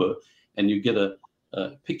a number, and you get a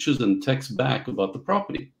pictures and text back about the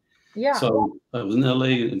property. Yeah. So I was in LA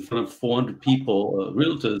in front of 400 people,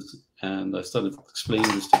 realtors, and I started explaining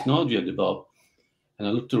this technology I developed. And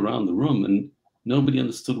I looked around the room, and nobody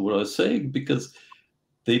understood what I was saying, because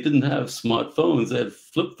they didn't have smartphones; they had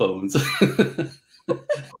flip phones.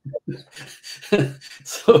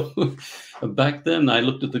 So back then, I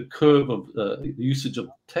looked at the curve of usage of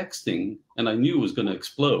texting, and I knew it was going to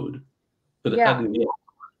explode, but it hadn't yet.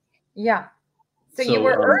 Yeah. So you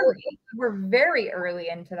were early. You were very early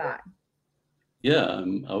into that. Yeah,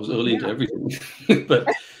 I was early into everything. but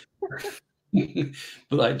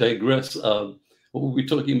but I digress. What were we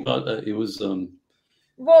talking about? It was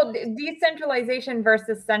well, decentralization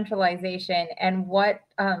versus centralization, and what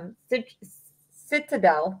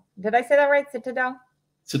Citadel. Did I say that right?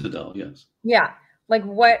 Citadel, yes. Yeah. Like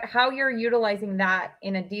how you're utilizing that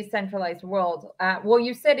in a decentralized world. Well,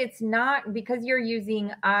 you said it's not, because you're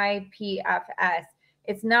using IPFS.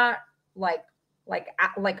 It's not like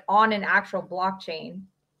on an actual blockchain,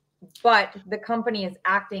 but the company is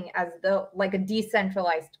acting as like a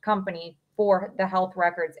decentralized company for the health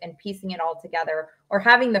records and piecing it all together, or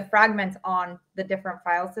having the fragments on the different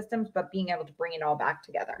file systems, but being able to bring it all back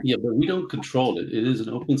together. Yeah, but we don't control it. It is an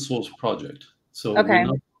open source project. So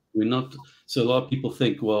we're not. So a lot of people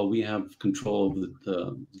think, well, we have control over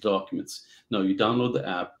the documents. No, you download the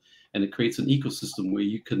app, and it creates an ecosystem where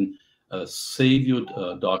you can save your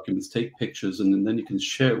documents, take pictures, and then you can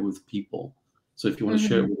share it with people. So if you want to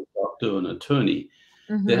share it with a doctor or an attorney,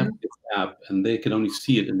 they have this app, and they can only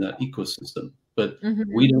see it in that ecosystem. But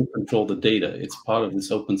we don't control the data. It's part of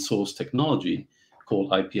this open source technology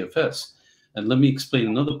called IPFS. And let me explain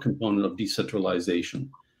another component of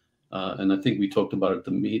decentralization. And I think we talked about it at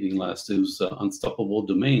the meeting last. It was unstoppable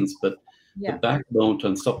domains, but the backbone to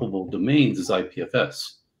unstoppable domains is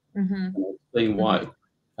IPFS. And I'll explain why.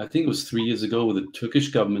 I think it was 3 years ago, the Turkish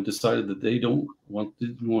government decided that they didn't want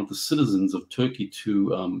the citizens of Turkey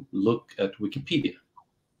to look at Wikipedia.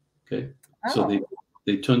 Okay, so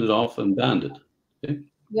they turned it off and banned it. Okay.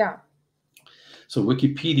 Yeah. So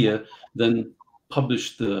Wikipedia then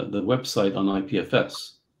published the website on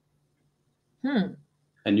IPFS.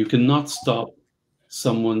 And you cannot stop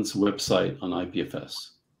someone's website on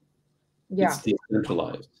IPFS. Yeah. It's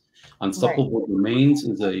decentralized. Unstoppable domains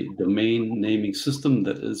is a domain naming system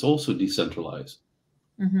that is also decentralized.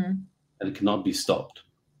 And it cannot be stopped.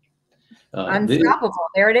 Unstoppable.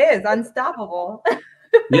 There it is. Unstoppable.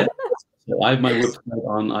 Yeah. So I have my website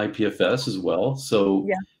on IPFS as well. So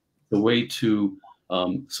the way to,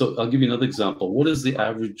 so I'll give you another example. What is the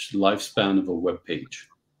average lifespan of a web page?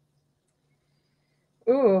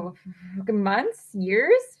 Ooh, months,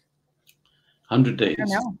 years? 100 days. I don't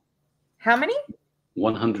know. How many?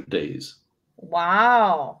 100 days.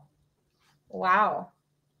 Wow. Wow.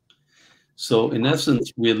 So in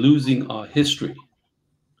essence, we're losing our history.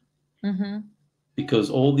 Because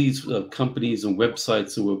all these companies and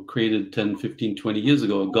websites that were created 10, 15, 20 years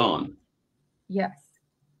ago are gone. Yes.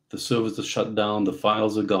 The servers are shut down, the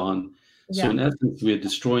files are gone. So in essence, we're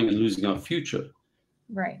destroying and losing our future.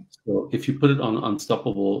 Right. So if you put it on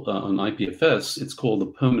Unstoppable, on IPFS, it's called the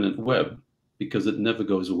permanent web, because it never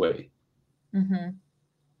goes away.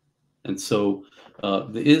 And so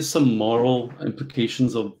there is some moral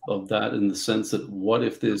implications of that, in the sense that what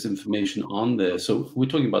if there's information on there? So we're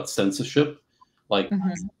talking about censorship. Like,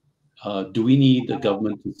 do we need the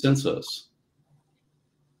government to censor us?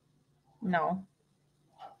 No.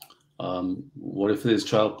 What if there's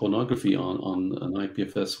child pornography on an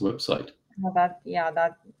IPFS website? Well,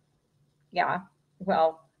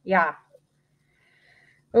 well, yeah.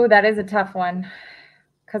 Oh, that is a tough one.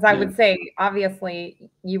 Because I would say, obviously,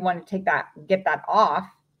 you want to get that off.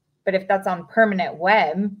 But if that's on permanent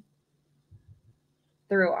web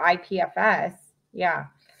through IPFS,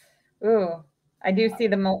 ooh, I do see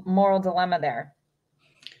the moral dilemma there.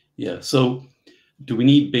 Yeah. So do we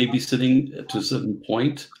need babysitting to a certain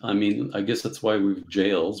point? I mean, I guess that's why we've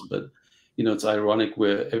jails, but it's ironic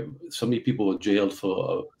where so many people were jailed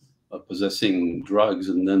for possessing drugs,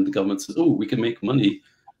 and then the government says, "Oh, we can make money.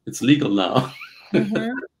 It's legal now."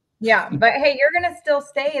 Mm-hmm. Yeah, but hey, you're gonna still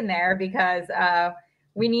stay in there because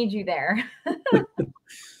we need you there.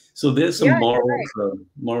 So there's some right.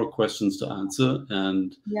 moral questions to answer,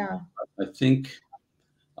 and Yeah. I think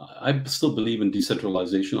I still believe in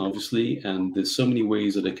decentralization, obviously, and there's so many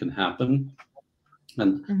ways that it can happen.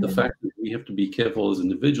 And the Mm-hmm. fact that we have to be careful as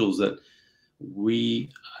individuals that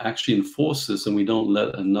we actually enforce this and we don't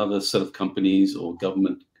let another set of companies or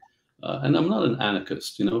government. And I'm not an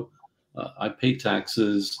anarchist, I pay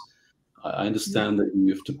taxes. I understand that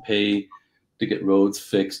you have to pay to get roads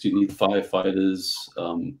fixed. You need firefighters.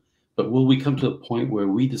 But will we come to a point where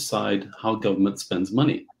we decide how government spends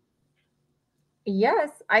money? Yes,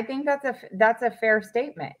 I think that's a fair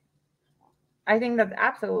statement. I think that's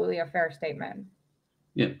absolutely a fair statement.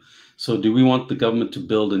 Yeah. So do we want the government to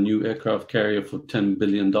build a new aircraft carrier for $10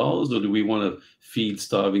 billion, or do we want to feed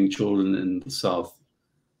starving children in the South?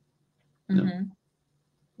 Mm-hmm.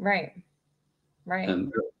 Right. Right.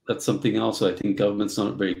 And that's something else I think government's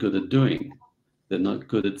not very good at doing. They're not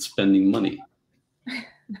good at spending money.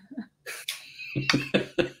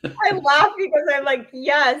 I laugh because I'm like,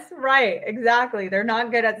 yes, right, exactly. They're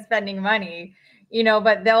not good at spending money,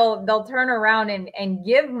 but they'll turn around and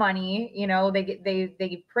give money.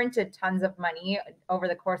 They printed tons of money over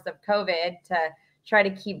the course of COVID to try to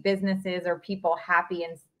keep businesses or people happy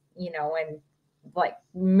and and like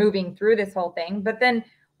moving through this whole thing. But then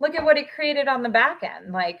look at what it created on the back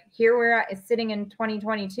end. Like here we're sitting in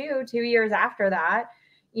 2022, 2 years after that,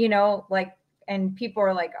 like, and people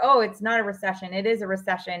are like, oh, it's not a recession. It is a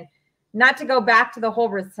recession. Not to go back to the whole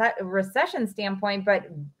recession standpoint, but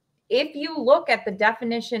if you look at the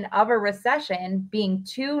definition of a recession being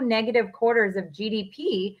 2 negative quarters of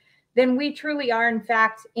GDP, then we truly are, in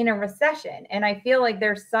fact, in a recession. And I feel like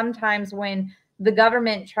there's sometimes when the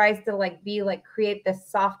government tries to create this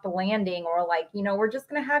soft landing, or we're just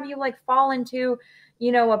going to have you fall into,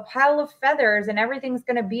 a pile of feathers and everything's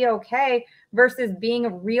going to be okay, versus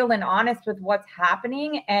being real and honest with what's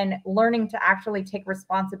happening and learning to actually take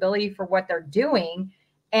responsibility for what they're doing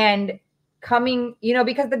and coming,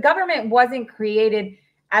 because the government wasn't created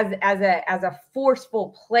as a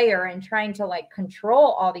forceful player and trying to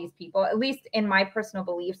control all these people, at least in my personal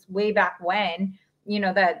beliefs way back when,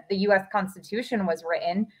 that the US Constitution was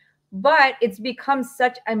written. But it's become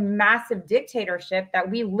such a massive dictatorship that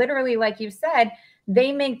we literally, like you said,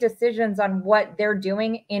 they make decisions on what they're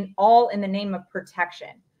doing in the name of protection.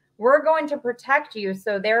 We're going to protect you,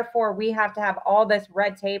 so therefore we have to have all this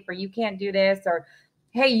red tape, or you can't do this, or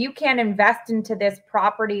hey, you can't invest into this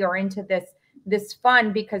property or into this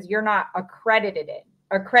fund because you're not accredited,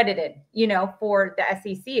 for the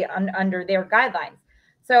SEC under their guidelines.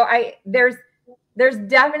 So there's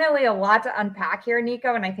definitely a lot to unpack here,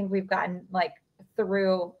 Nicko, and I think we've gotten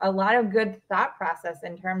through a lot of good thought process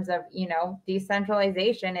in terms of,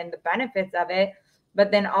 decentralization and the benefits of it,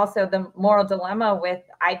 but then also the moral dilemma with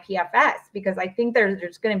IPFS, because I think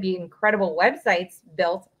there's going to be incredible websites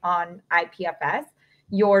built on IPFS,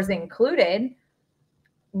 yours included.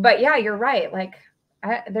 But yeah, you're right.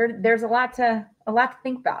 There's a lot to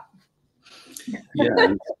think about.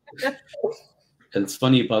 Yeah. And it's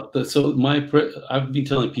funny about this. So I've been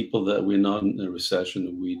telling people that we're not in a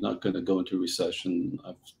recession. We're not going to go into recession.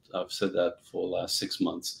 I've said that for the last 6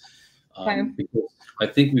 months, because I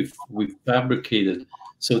think we've fabricated.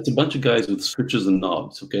 So it's a bunch of guys with switches and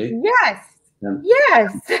knobs. Okay. Yes. And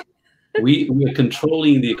yes. We are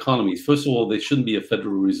controlling the economy. First of all, there shouldn't be a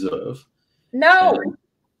Federal Reserve. No.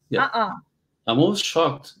 Yeah. I'm always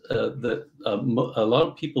shocked that a lot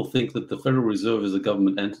of people think that the Federal Reserve is a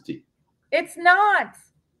government entity. It's not.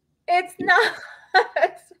 It's not.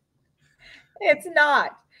 It's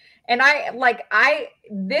not. And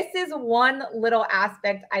this is one little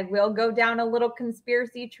aspect I will go down a little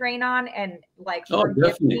conspiracy train on, and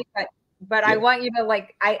forgive me, but yeah. I want you to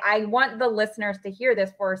I want the listeners to hear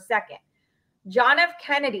this for a second. John F.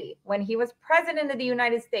 Kennedy, when he was president of the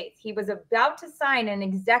United States, he was about to sign an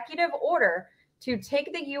executive order to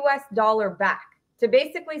take the US dollar back, to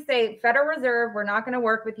basically say, Federal Reserve, we're not going to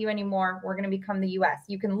work with you anymore. We're going to become the US.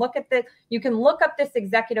 You can look up this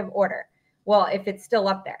executive order. Well, if it's still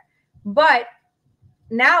up there. But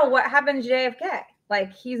now what happened to JFK?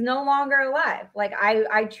 He's no longer alive.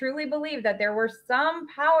 I truly believe that there were some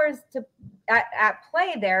powers at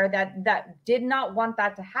play there that did not want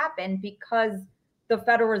that to happen, because the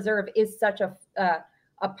Federal Reserve is such a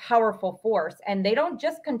powerful force, and they don't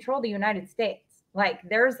just control the United States.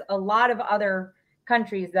 There's a lot of other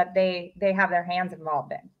countries that they have their hands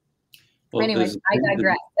involved in. Well, Anyways, I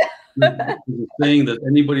digress. There's a saying that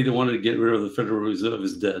anybody that wanted to get rid of the Federal Reserve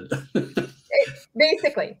is dead.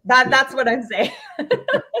 Basically, that's what I'm saying.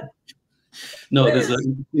 No, there's an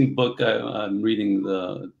interesting book I'm reading,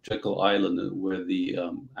 the Jekyll Island, where the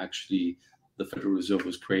actually the Federal Reserve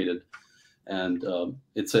was created, and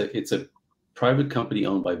it's a private company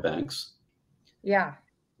owned by banks. Yeah.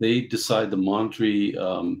 They decide the monetary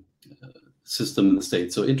system in the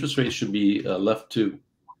state. So interest rates should be left to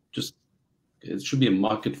just, it should be a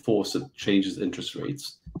market force that changes interest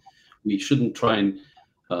rates. We shouldn't try and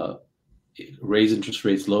raise interest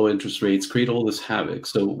rates, lower interest rates, create all this havoc.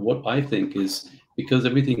 So what I think is, because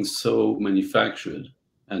everything's so manufactured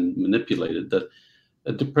and manipulated, that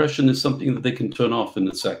a depression is something that they can turn off in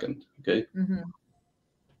a second. Okay. Mm-hmm.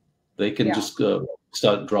 They can just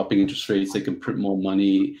start dropping interest rates. They can print more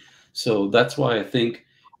money. So that's why I think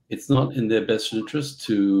it's not in their best interest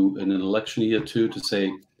to, in an election year too, to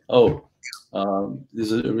say, oh,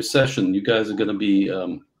 there's a recession. You guys are going to be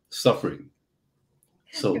suffering.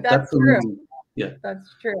 So that's true. Yeah,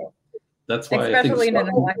 that's true. That's why especially I think in an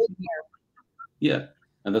election year. Yeah,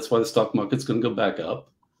 and that's why the stock market's going to go back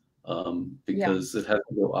up, because it has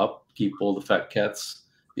to go up, keep all the fat cats,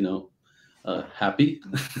 happy.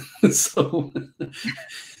 So,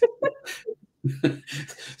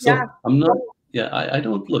 I'm not. Yeah, I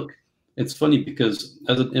don't look. It's funny because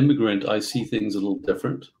as an immigrant, I see things a little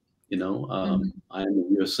different. I'm a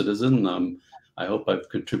U.S. citizen. I hope I've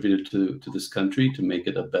contributed to this country to make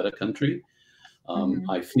it a better country.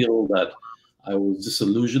 I feel that I was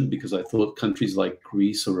disillusioned because I thought countries like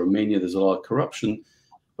Greece or Romania, there's a lot of corruption,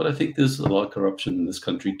 but I think there's a lot of corruption in this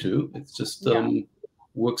country too. It's just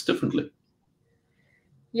works differently.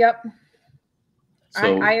 Yep.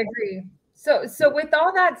 So, I agree. So with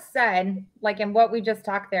all that said, like in what we just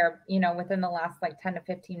talked there, within the last like 10 to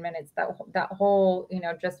 15 minutes, that whole,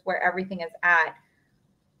 just where everything is at,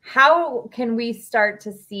 how can we start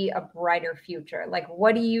to see a brighter future? Like,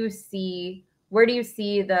 what do you see? Where do you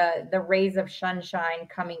see the rays of sunshine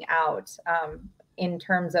coming out in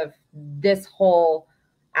terms of this whole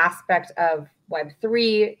aspect of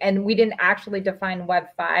Web3? And we didn't actually define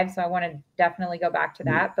Web5, so I want to definitely go back to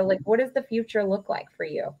that. But like, what does the future look like for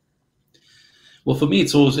you? Well, for me,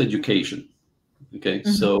 it's always education. Okay,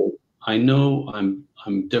 so I know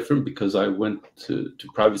I'm different because I went to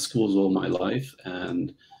private schools all my life,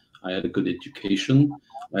 and I had a good education.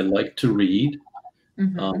 I like to read.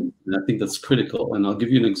 And I think that's critical. And I'll give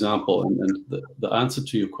you an example. And the answer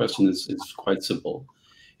to your question is quite simple.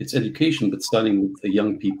 It's education, but starting with the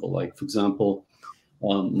young people. Like, for example,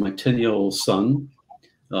 my 10-year-old son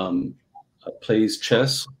plays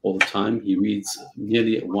chess all the time. He reads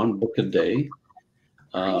nearly one book a day.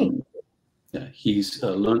 He's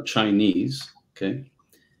learned Chinese. Okay.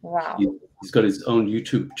 Wow. He's got his own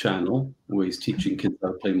YouTube channel where he's teaching kids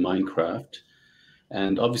how to play Minecraft.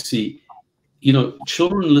 And obviously,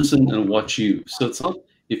 children listen and watch you. So it's not,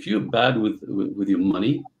 if you're bad with your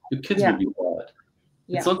money, your kids will be bad.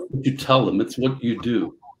 It's not what you tell them, it's what you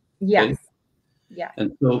do. Yes. Okay? Yeah.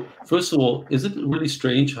 And so, first of all, is it really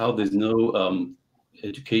strange how there's no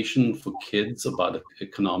education for kids about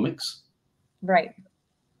economics? Right.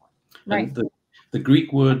 And the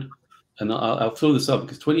Greek word, and I'll throw this up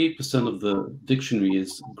because 28% of the dictionary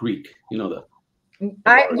is Greek. You know that?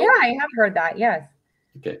 I have heard that. Yes.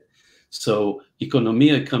 Okay. So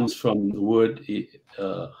economia comes from the word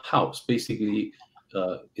house. Basically,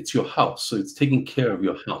 it's your house. So it's taking care of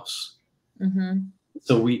your house.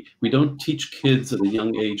 So we don't teach kids at a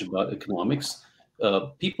young age about economics.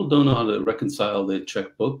 People don't know how to reconcile their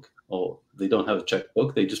checkbook, or they don't have a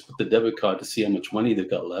checkbook. They just put the debit card to see how much money they've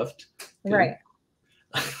got left. Okay? Right.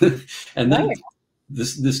 And then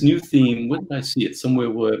this new theme, when did I see it? Somewhere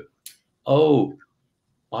where,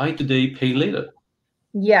 buy today, pay later.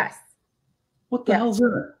 Yes. What the hell's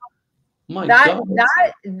that? My God.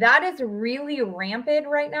 That is really rampant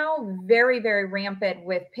right now. Very, very rampant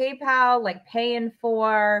with PayPal, like paying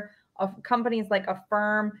for companies like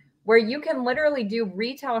Affirm, where you can literally do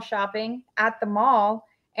retail shopping at the mall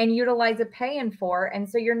and utilize a pay-in for. And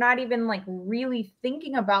so you're not even like really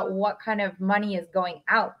thinking about what kind of money is going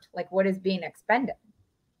out, like what is being expended.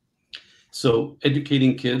 So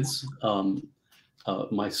educating kids.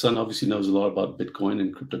 My son obviously knows a lot about Bitcoin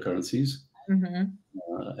and cryptocurrencies.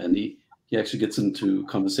 And he actually gets into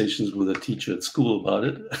conversations with a teacher at school about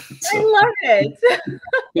it. So, I love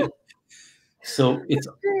it. So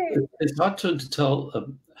it's our turn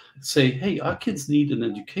to say, hey, our kids need an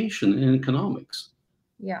education in economics.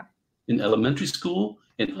 Yeah. In elementary school,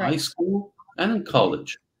 in high school, and in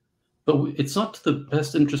college. But it's not to the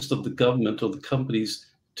best interest of the government or the companies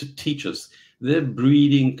to teach us. They're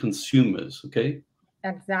breeding consumers, okay?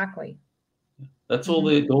 Exactly. That's all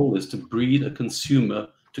their goal is, to breed a consumer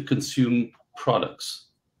to consume products.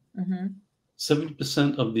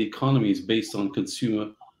 70% of the economy is based on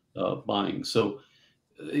consumer buying. So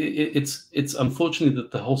it's unfortunate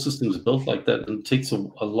that the whole system is built like that, and it takes a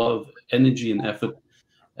lot of energy and effort.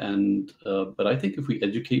 And but I think if we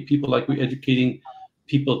educate people like we're educating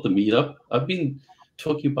people at the meetup, I've been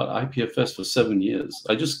talking about IPFS for 7 years.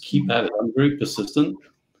 I just keep at it. I'm very persistent.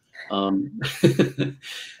 And it's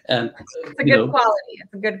a good quality.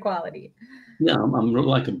 It's a good quality. Yeah, I'm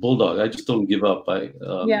like a bulldog. I just don't give up. I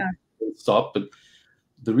don't stop. But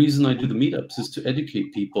the reason I do the meetups is to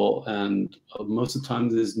educate people, and most of the time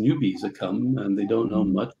there's newbies that come and they don't know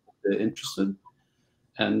much. They're interested,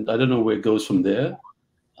 and I don't know where it goes from there.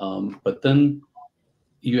 But then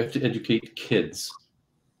you have to educate kids.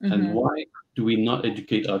 And why do we not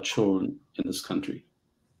educate our children in this country?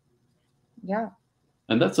 Yeah.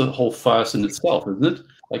 And that's a whole farce in itself, isn't it?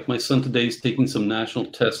 Like my son today is taking some national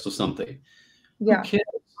test or something. Yeah. Who cares?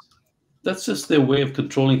 That's just their way of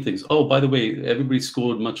controlling things. Oh, by the way, everybody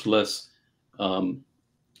scored much less than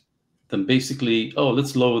basically, oh,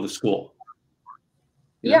 let's lower the score.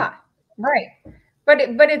 Yeah, right. But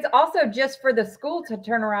it's also just for the school to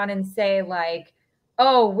turn around and say like,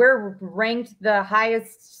 oh, we're ranked the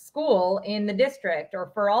highest school in the district,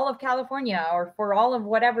 or for all of California, or for all of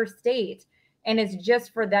whatever state. And it's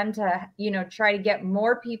just for them to, try to get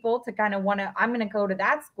more people to kind of want to, I'm going to go to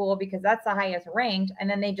that school because that's the highest ranked. And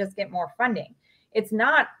then they just get more funding. It's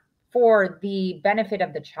not for the benefit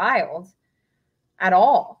of the child at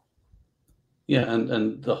all. Yeah,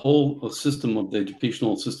 and the whole system of the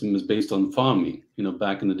educational system is based on farming.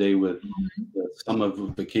 Back in the day with the summer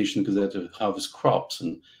vacation, because they had to harvest crops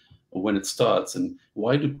and when it starts. And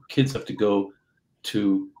why do kids have to go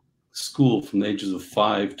to school from the ages of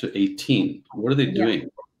 5 to 18? What are they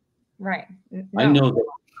doing? Right. No. I know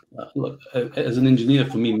that, look, as an engineer,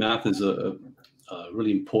 for me, math is a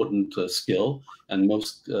really important skill. And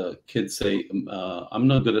most kids say, I'm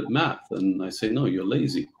not good at math. And I say, no, you're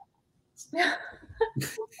lazy.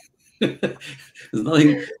 There's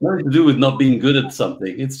nothing to do with not being good at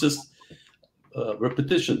something. It's just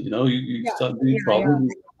repetition. You start doing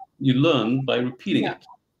problems. You learn by repeating it.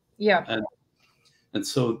 Yeah. And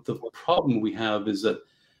so the problem we have is that,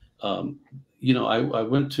 I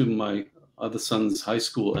went to my other son's high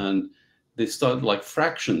school and they started like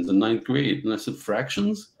fractions in 9th grade. And I said,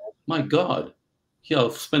 fractions? My God. Here,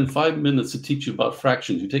 I'll spend 5 minutes to teach you about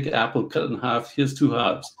fractions. You take an apple, cut it in half. Here's 2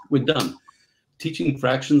 halves. We're done. Teaching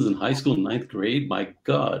fractions in high school, 9th grade? My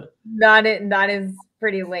God. That is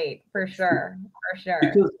pretty late, for sure. For sure.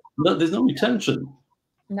 Because there's no retention.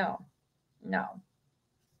 No.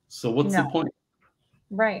 So what's the point?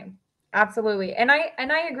 Right. Absolutely. And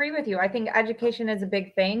I agree with you. I think education is a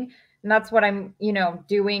big thing. And that's what I'm,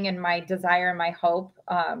 doing, and my desire and my hope,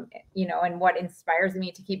 and what inspires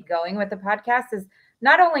me to keep going with the podcast is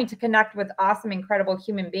not only to connect with awesome, incredible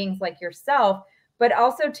human beings like yourself, but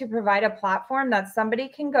also to provide a platform that somebody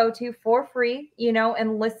can go to for free,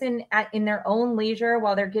 and listen in their own leisure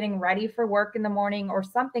while they're getting ready for work in the morning or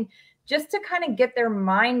something, just to kind of get their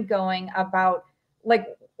mind going about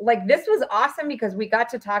like this was awesome because we got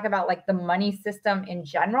to talk about like the money system in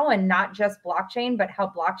general, and not just blockchain, but how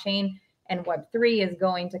blockchain and Web3 is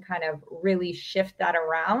going to kind of really shift that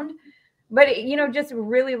around. But, just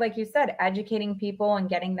really, like you said, educating people and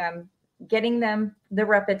getting them the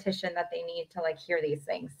repetition that they need to like hear these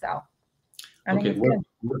things. So I think it's good.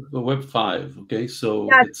 Web 5. Okay. So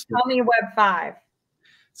tell me Web 5.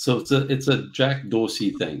 So it's a Jack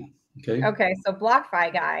Dorsey thing. Okay. So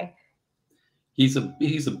BlockFi guy. He's a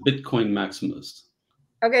Bitcoin maximalist.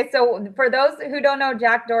 Okay, so for those who don't know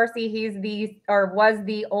Jack Dorsey, he's was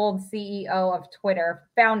the old CEO of Twitter,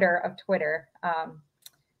 founder of Twitter,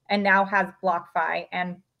 and now has BlockFi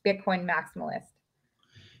and Bitcoin maximalist.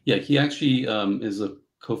 Yeah, he actually is a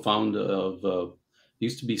co-founder of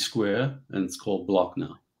used to be Square, and it's called Block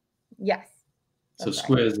now. Yes. So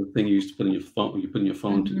Square is the thing you used to put in your phone. You put in your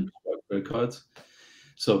phone to swipe credit cards.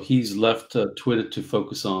 So he's left Twitter to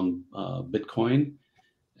focus on Bitcoin,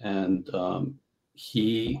 and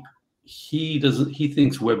he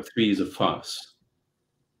thinks Web3 is a farce.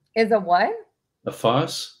 Is a what? A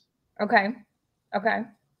farce. Okay.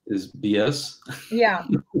 Is BS. Yeah.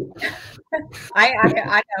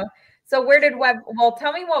 I know. So where did well,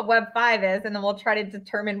 tell me what Web 5 is, and then we'll try to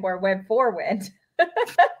determine where Web 4 went.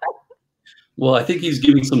 Well, I think he's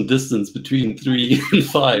giving some distance between 3 and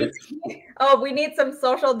 5. Oh, we need some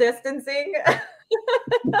social distancing.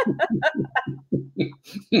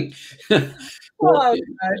 Well, Oh,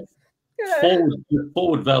 gosh.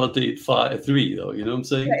 forward validate 3 though. You know what I'm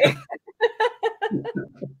saying?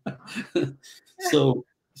 So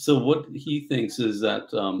what he thinks is that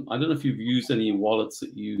I don't know if you've used any wallets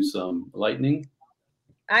that use Lightning.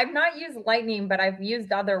 I've not used Lightning, but I've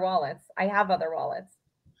used other wallets. I have other wallets.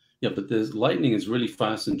 Yeah, but there's Lightning is really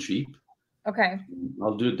fast and cheap. Okay.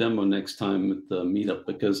 I'll do a demo next time at the meetup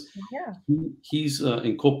because Yeah. he's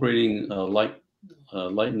incorporating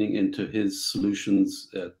Lightning into his solutions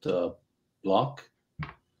at Block.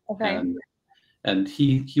 Okay. And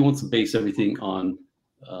he wants to base everything on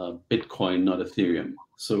Bitcoin, not Ethereum.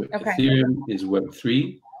 So Okay. Ethereum is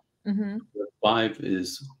Web3, Mm-hmm. Web5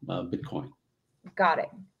 is Bitcoin. Got it.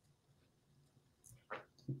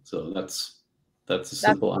 So that's a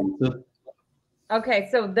simple answer. Okay,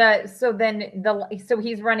 so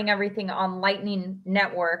he's running everything on Lightning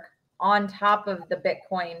Network on top of the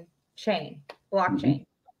Bitcoin chain, blockchain,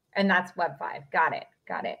 and that's Web5. Got it.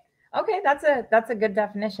 Okay, that's a good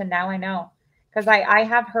definition. Now I know, because I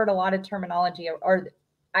have heard a lot of terminology, or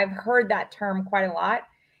I've heard that term quite a lot,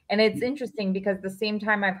 and it's interesting because the same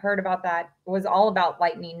time I've heard about that was all about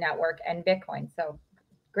Lightning Network and Bitcoin. So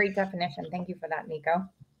great definition. Thank you for that, Nicko.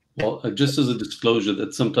 Well, just as a disclosure,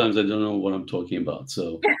 that sometimes I don't know what I'm talking about.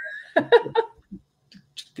 So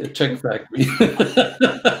check factory.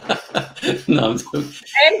 No, I'm joking.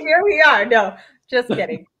 And here we are. No, just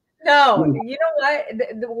kidding. No, you know what?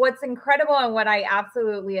 What's incredible and what I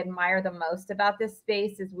absolutely admire the most about this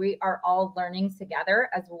space is we are all learning together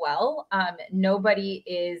as well. Nobody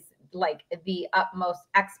is like the utmost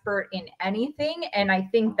expert in anything. And I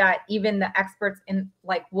think that even the experts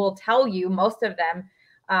will tell you, most of them,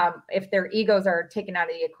 if their egos are taken out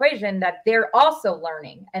of the equation, that they're also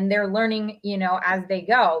learning, and they're learning, as they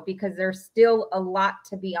go, because there's still a lot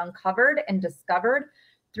to be uncovered and discovered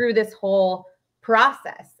through this whole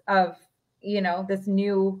process of, this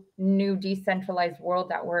new decentralized world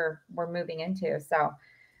that we're moving into. So,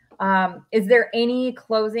 is there any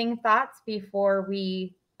closing thoughts before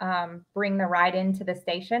we bring the ride into the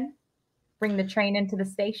station, bring the train into the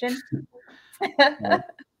station?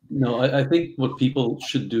 No, I think what people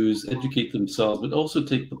should do is educate themselves, but also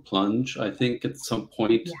take the plunge. I think at some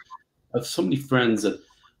point, I have so many friends that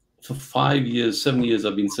for 5 years, 7 years,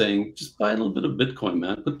 I've been saying, just buy a little bit of Bitcoin,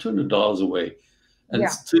 man, put $200 away. And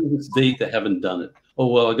to this date, they haven't done it. Oh,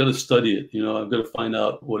 well, I got to study it. I've got to find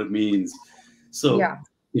out what it means. So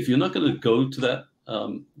if you're not going to go to that,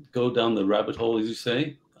 go down the rabbit hole, as you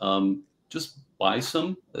say, just buy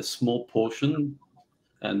a small portion.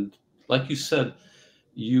 And like you said,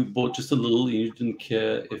 you bought just a little, and you didn't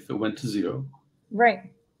care if it went to zero.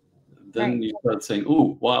 Right. Then you start saying,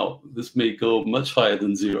 "Oh, wow, this may go much higher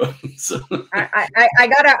than zero." So I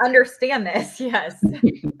gotta understand this. Yes.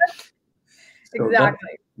 So exactly.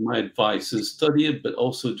 My advice is study it, but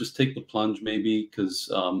also just take the plunge, maybe,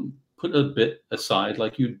 because put a bit aside,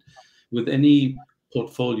 like you with any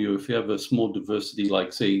portfolio. If you have a small diversity,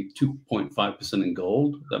 like say 2.5% in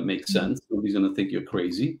gold, that makes sense. Nobody's going to think you're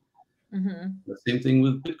crazy. The same thing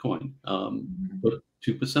with Bitcoin. Put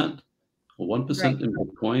 2% or 1% in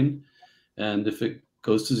Bitcoin, and if it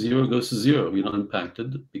goes to zero, it goes to zero. You're not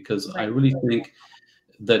impacted, because I really think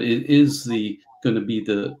that it is going to be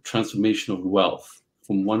the transformation of wealth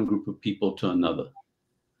from one group of people to another.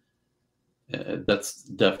 That's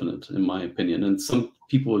definite, in my opinion. And some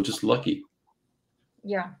people are just lucky.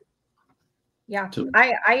 Yeah.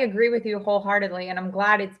 I agree with you wholeheartedly, and I'm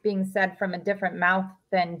glad it's being said from a different mouth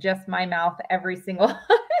than just my mouth every single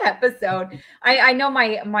episode. I know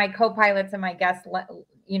my co-pilots and my guests,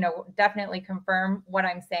 definitely confirm what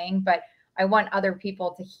I'm saying, but I want other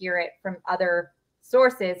people to hear it from other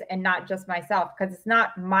sources and not just myself, because it's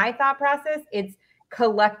not my thought process. It's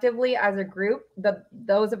collectively as a group,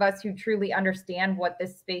 those of us who truly understand what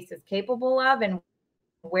this space is capable of and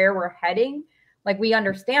where we're heading. Like, we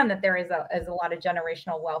understand that there is a lot of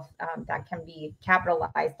generational wealth that can be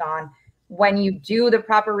capitalized on when you do the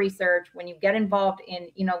proper research, when you get involved in,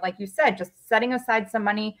 like you said, just setting aside some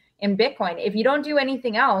money in Bitcoin. If you don't do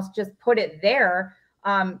anything else, just put it there,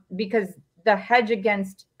 because the hedge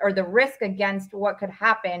against, or the risk against what could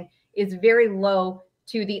happen, is very low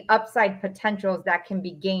to the upside potentials that can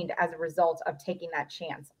be gained as a result of taking that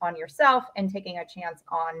chance on yourself and taking a chance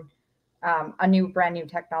on a brand new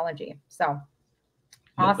technology. So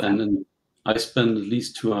awesome. And I spend at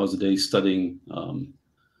least 2 hours a day studying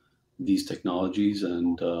these technologies,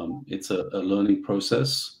 and it's a learning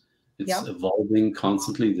process. It's evolving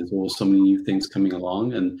constantly. There's always so many new things coming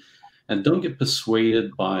along, and don't get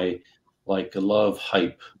persuaded by like a lot of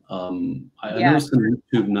hype. I noticed on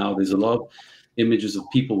YouTube now there's a lot of images of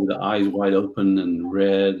people with their eyes wide open and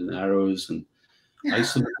red and arrows. And I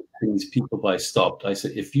used to look at these people, but I stopped. I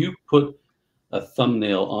said, if you put a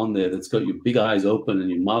thumbnail on there that's got your big eyes open and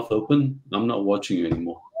your mouth open, I'm not watching you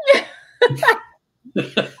anymore.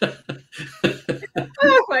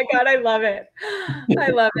 Oh my God, I love it. I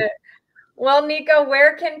love it. Well, Nicko,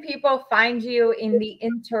 where can people find you in the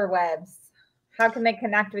interwebs? How can they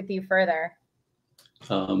connect with you further?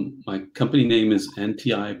 My company name is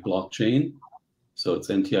NTI Blockchain. So it's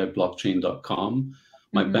ntiblockchain.com.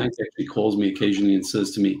 My bank actually calls me occasionally and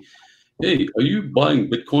says to me, hey, are you buying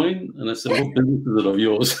Bitcoin? And I said, what business is it of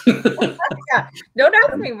yours? Yeah, don't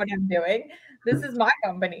ask me what I'm doing. This is my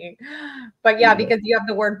company. But yeah, because you have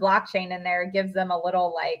the word blockchain in there, it gives them a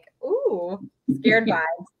little like, ooh, scared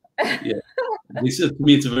vibes. Yeah. They said to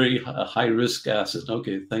me, it's a very high risk asset.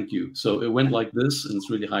 Okay, thank you. So it went like this, and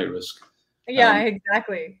it's really high risk. Yeah,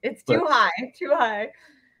 exactly. It's too high, too high.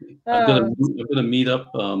 I've got a meetup,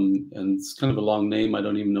 and it's kind of a long name. I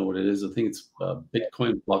don't even know what it is. I think it's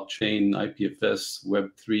Bitcoin, blockchain, IPFS,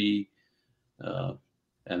 Web3,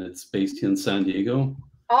 and it's based here in San Diego.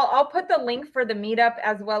 I'll put the link for the meetup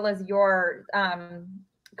as well as your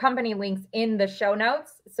company links in the show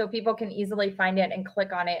notes so people can easily find it and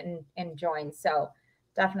click on it and join. So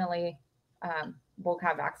definitely we'll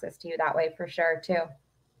have access to you that way for sure too.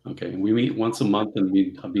 Okay, we meet once a month, and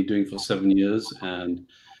I've been doing for 7 years, and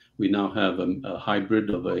we now have a hybrid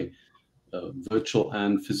of a virtual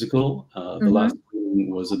and physical. The last meeting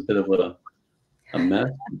was a bit of a mess,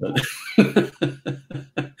 but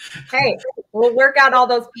hey, we'll work out all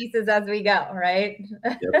those pieces as we go, right?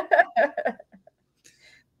 Yep.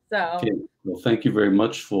 So, okay. Well, thank you very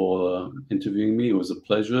much for interviewing me. It was a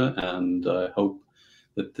pleasure, and I hope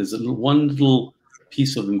that there's one little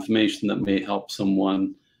piece of information that may help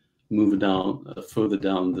someone move down further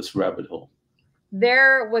down this rabbit hole.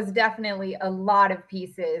 There was definitely a lot of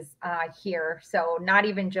pieces here. So not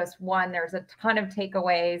even just one, there's a ton of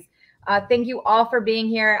takeaways. Thank you all for being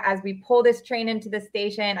here as we pull this train into the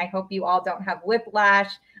station. I hope you all don't have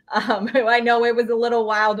whiplash. I know it was a little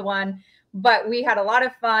wild one, but we had a lot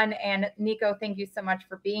of fun. And Nicko, thank you so much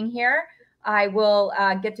for being here. I will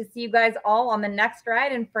get to see you guys all on the next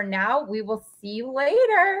ride. And for now, we will see you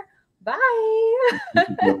later. Bye.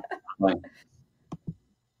 Bye.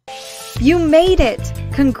 You made it.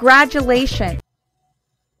 Congratulations.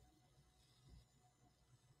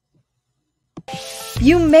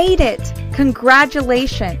 You made it.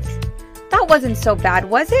 Congratulations. That wasn't so bad,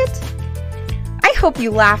 was it? I hope you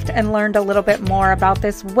laughed and learned a little bit more about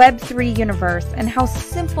this Web3 universe and how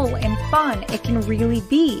simple and fun it can really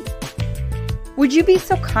be. Would you be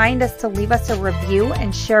so kind as to leave us a review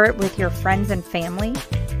and share it with your friends and family?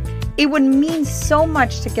 It would mean so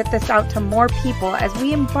much to get this out to more people as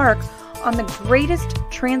we embark on the greatest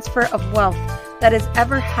transfer of wealth that has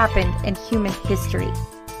ever happened in human history.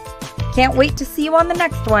 Can't wait to see you on the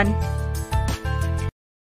next one.